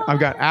screen.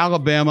 I've got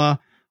Alabama.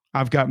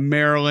 I've got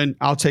Maryland.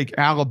 I'll take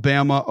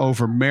Alabama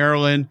over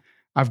Maryland.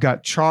 I've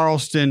got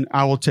Charleston.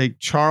 I will take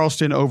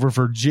Charleston over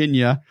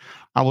Virginia.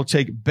 I will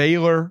take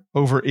Baylor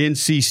over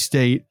NC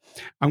State.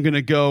 I'm going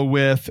to go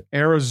with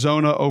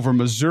Arizona over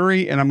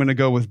Missouri, and I'm going to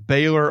go with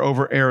Baylor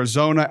over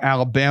Arizona,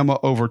 Alabama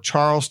over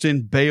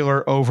Charleston,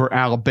 Baylor over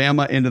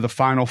Alabama into the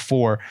Final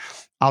Four.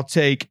 I'll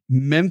take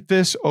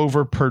Memphis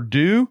over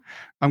Purdue.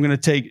 I'm going to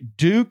take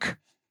Duke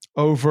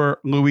over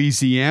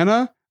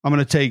Louisiana. I'm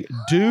going to take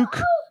Duke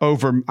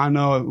over, I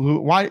know,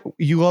 why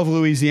you love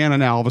Louisiana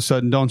now all of a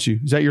sudden, don't you?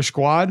 Is that your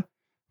squad?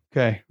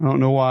 Okay, I don't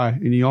know why.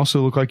 And you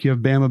also look like you have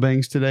Bama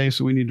bangs today,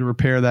 so we need to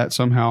repair that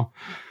somehow.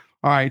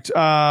 All right,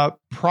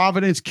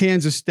 Providence,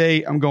 Kansas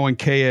State. I'm going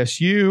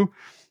KSU.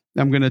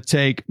 I'm going to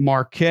take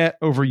Marquette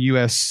over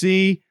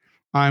USC.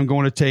 I'm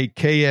going to take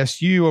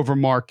KSU over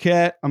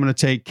Marquette. I'm going to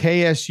take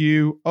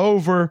KSU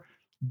over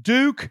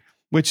Duke,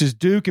 which is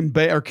Duke and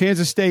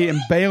Kansas State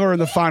and Baylor in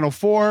the Final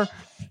Four.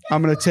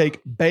 I'm going to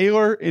take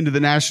Baylor into the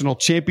national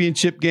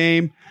championship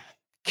game.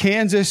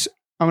 Kansas,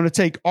 I'm going to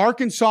take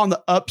Arkansas in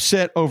the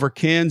upset over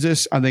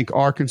Kansas. I think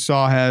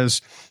Arkansas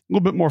has a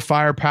little bit more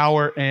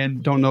firepower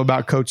and don't know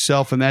about Coach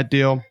Self and that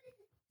deal.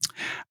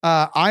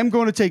 I'm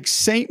going to take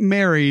St.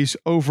 Mary's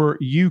over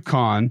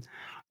UConn.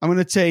 I'm going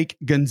to take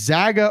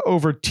Gonzaga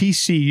over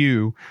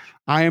TCU.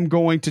 I am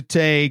going to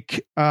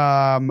take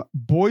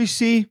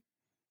Boise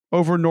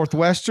over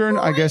Northwestern.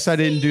 I guess I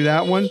didn't do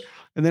that one.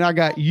 And then I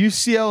got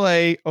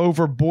UCLA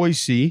over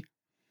Boise.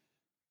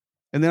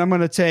 And then I'm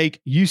going to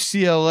take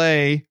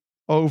UCLA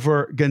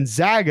over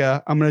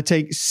Gonzaga. I'm going to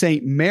take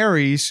St.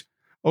 Mary's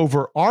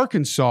over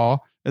Arkansas.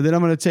 And then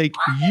I'm going to take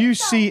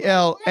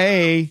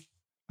UCLA.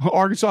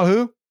 Arkansas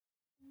who?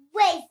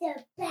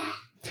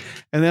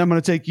 And then I'm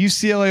going to take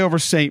UCLA over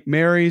St.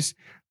 Mary's.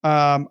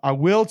 I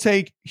will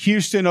take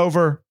Houston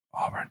over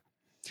Auburn.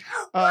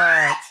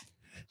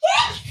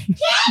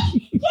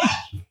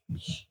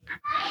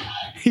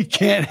 He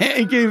can't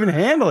even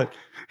handle it.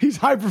 He's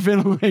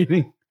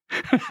hyperventilating.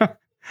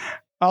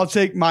 I'll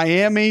take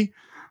Miami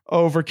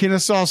over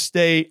Kennesaw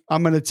State.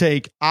 I'm going to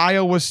take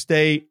Iowa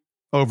State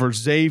over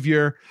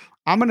Xavier.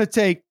 I'm going to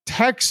take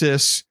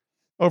Texas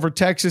over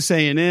Texas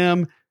A&M.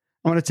 I'm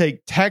going to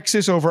take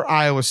Texas over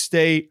Iowa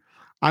State.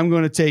 I'm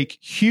going to take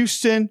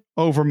Houston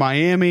over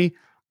Miami.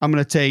 I'm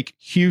going to take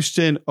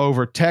Houston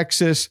over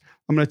Texas.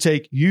 I'm going to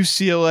take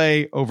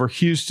UCLA over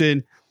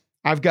Houston.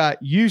 I've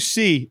got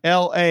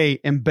UCLA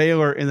and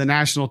Baylor in the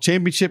national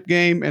championship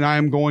game, and I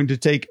am going to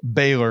take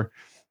Baylor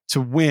to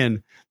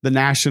win the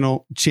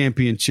national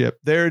championship.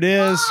 There it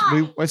is.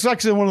 It's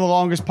actually one of the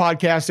longest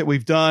podcasts that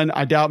we've done.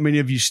 I doubt many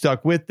of you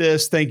stuck with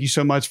this. Thank you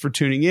so much for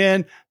tuning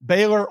in.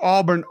 Baylor,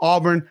 Auburn.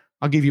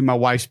 I'll give you my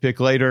wife's pick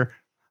later.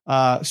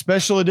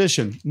 Special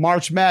edition,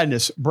 March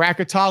Madness,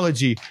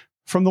 Bracketology,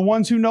 from the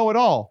ones who know it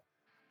all.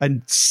 A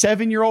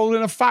 7-year-old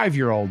and a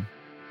 5-year-old.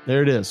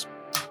 There it is.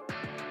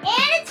 And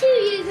a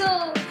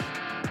 2-year-old.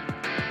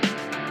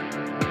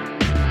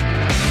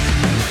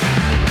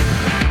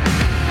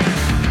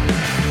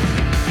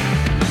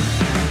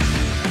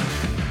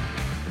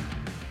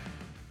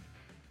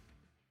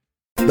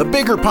 The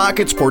Bigger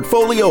Pockets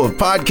portfolio of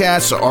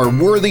podcasts are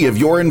worthy of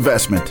your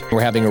investment.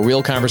 We're having a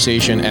real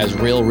conversation as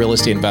real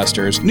estate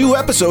investors. New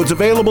episodes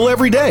available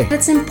every day.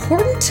 It's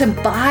important to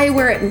buy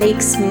where it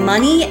makes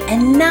money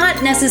and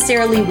not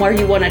necessarily where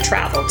you want to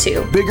travel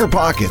to. Bigger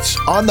Pockets,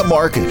 On the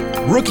Market,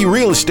 Rookie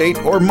Real Estate,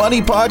 or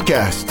Money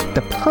Podcast.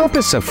 The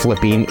purpose of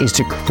flipping is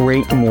to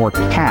create more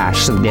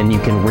cash so then you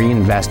can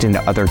reinvest into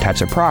other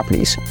types of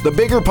properties. The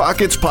Bigger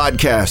Pockets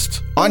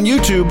Podcast on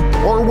YouTube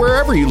or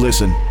wherever you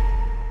listen.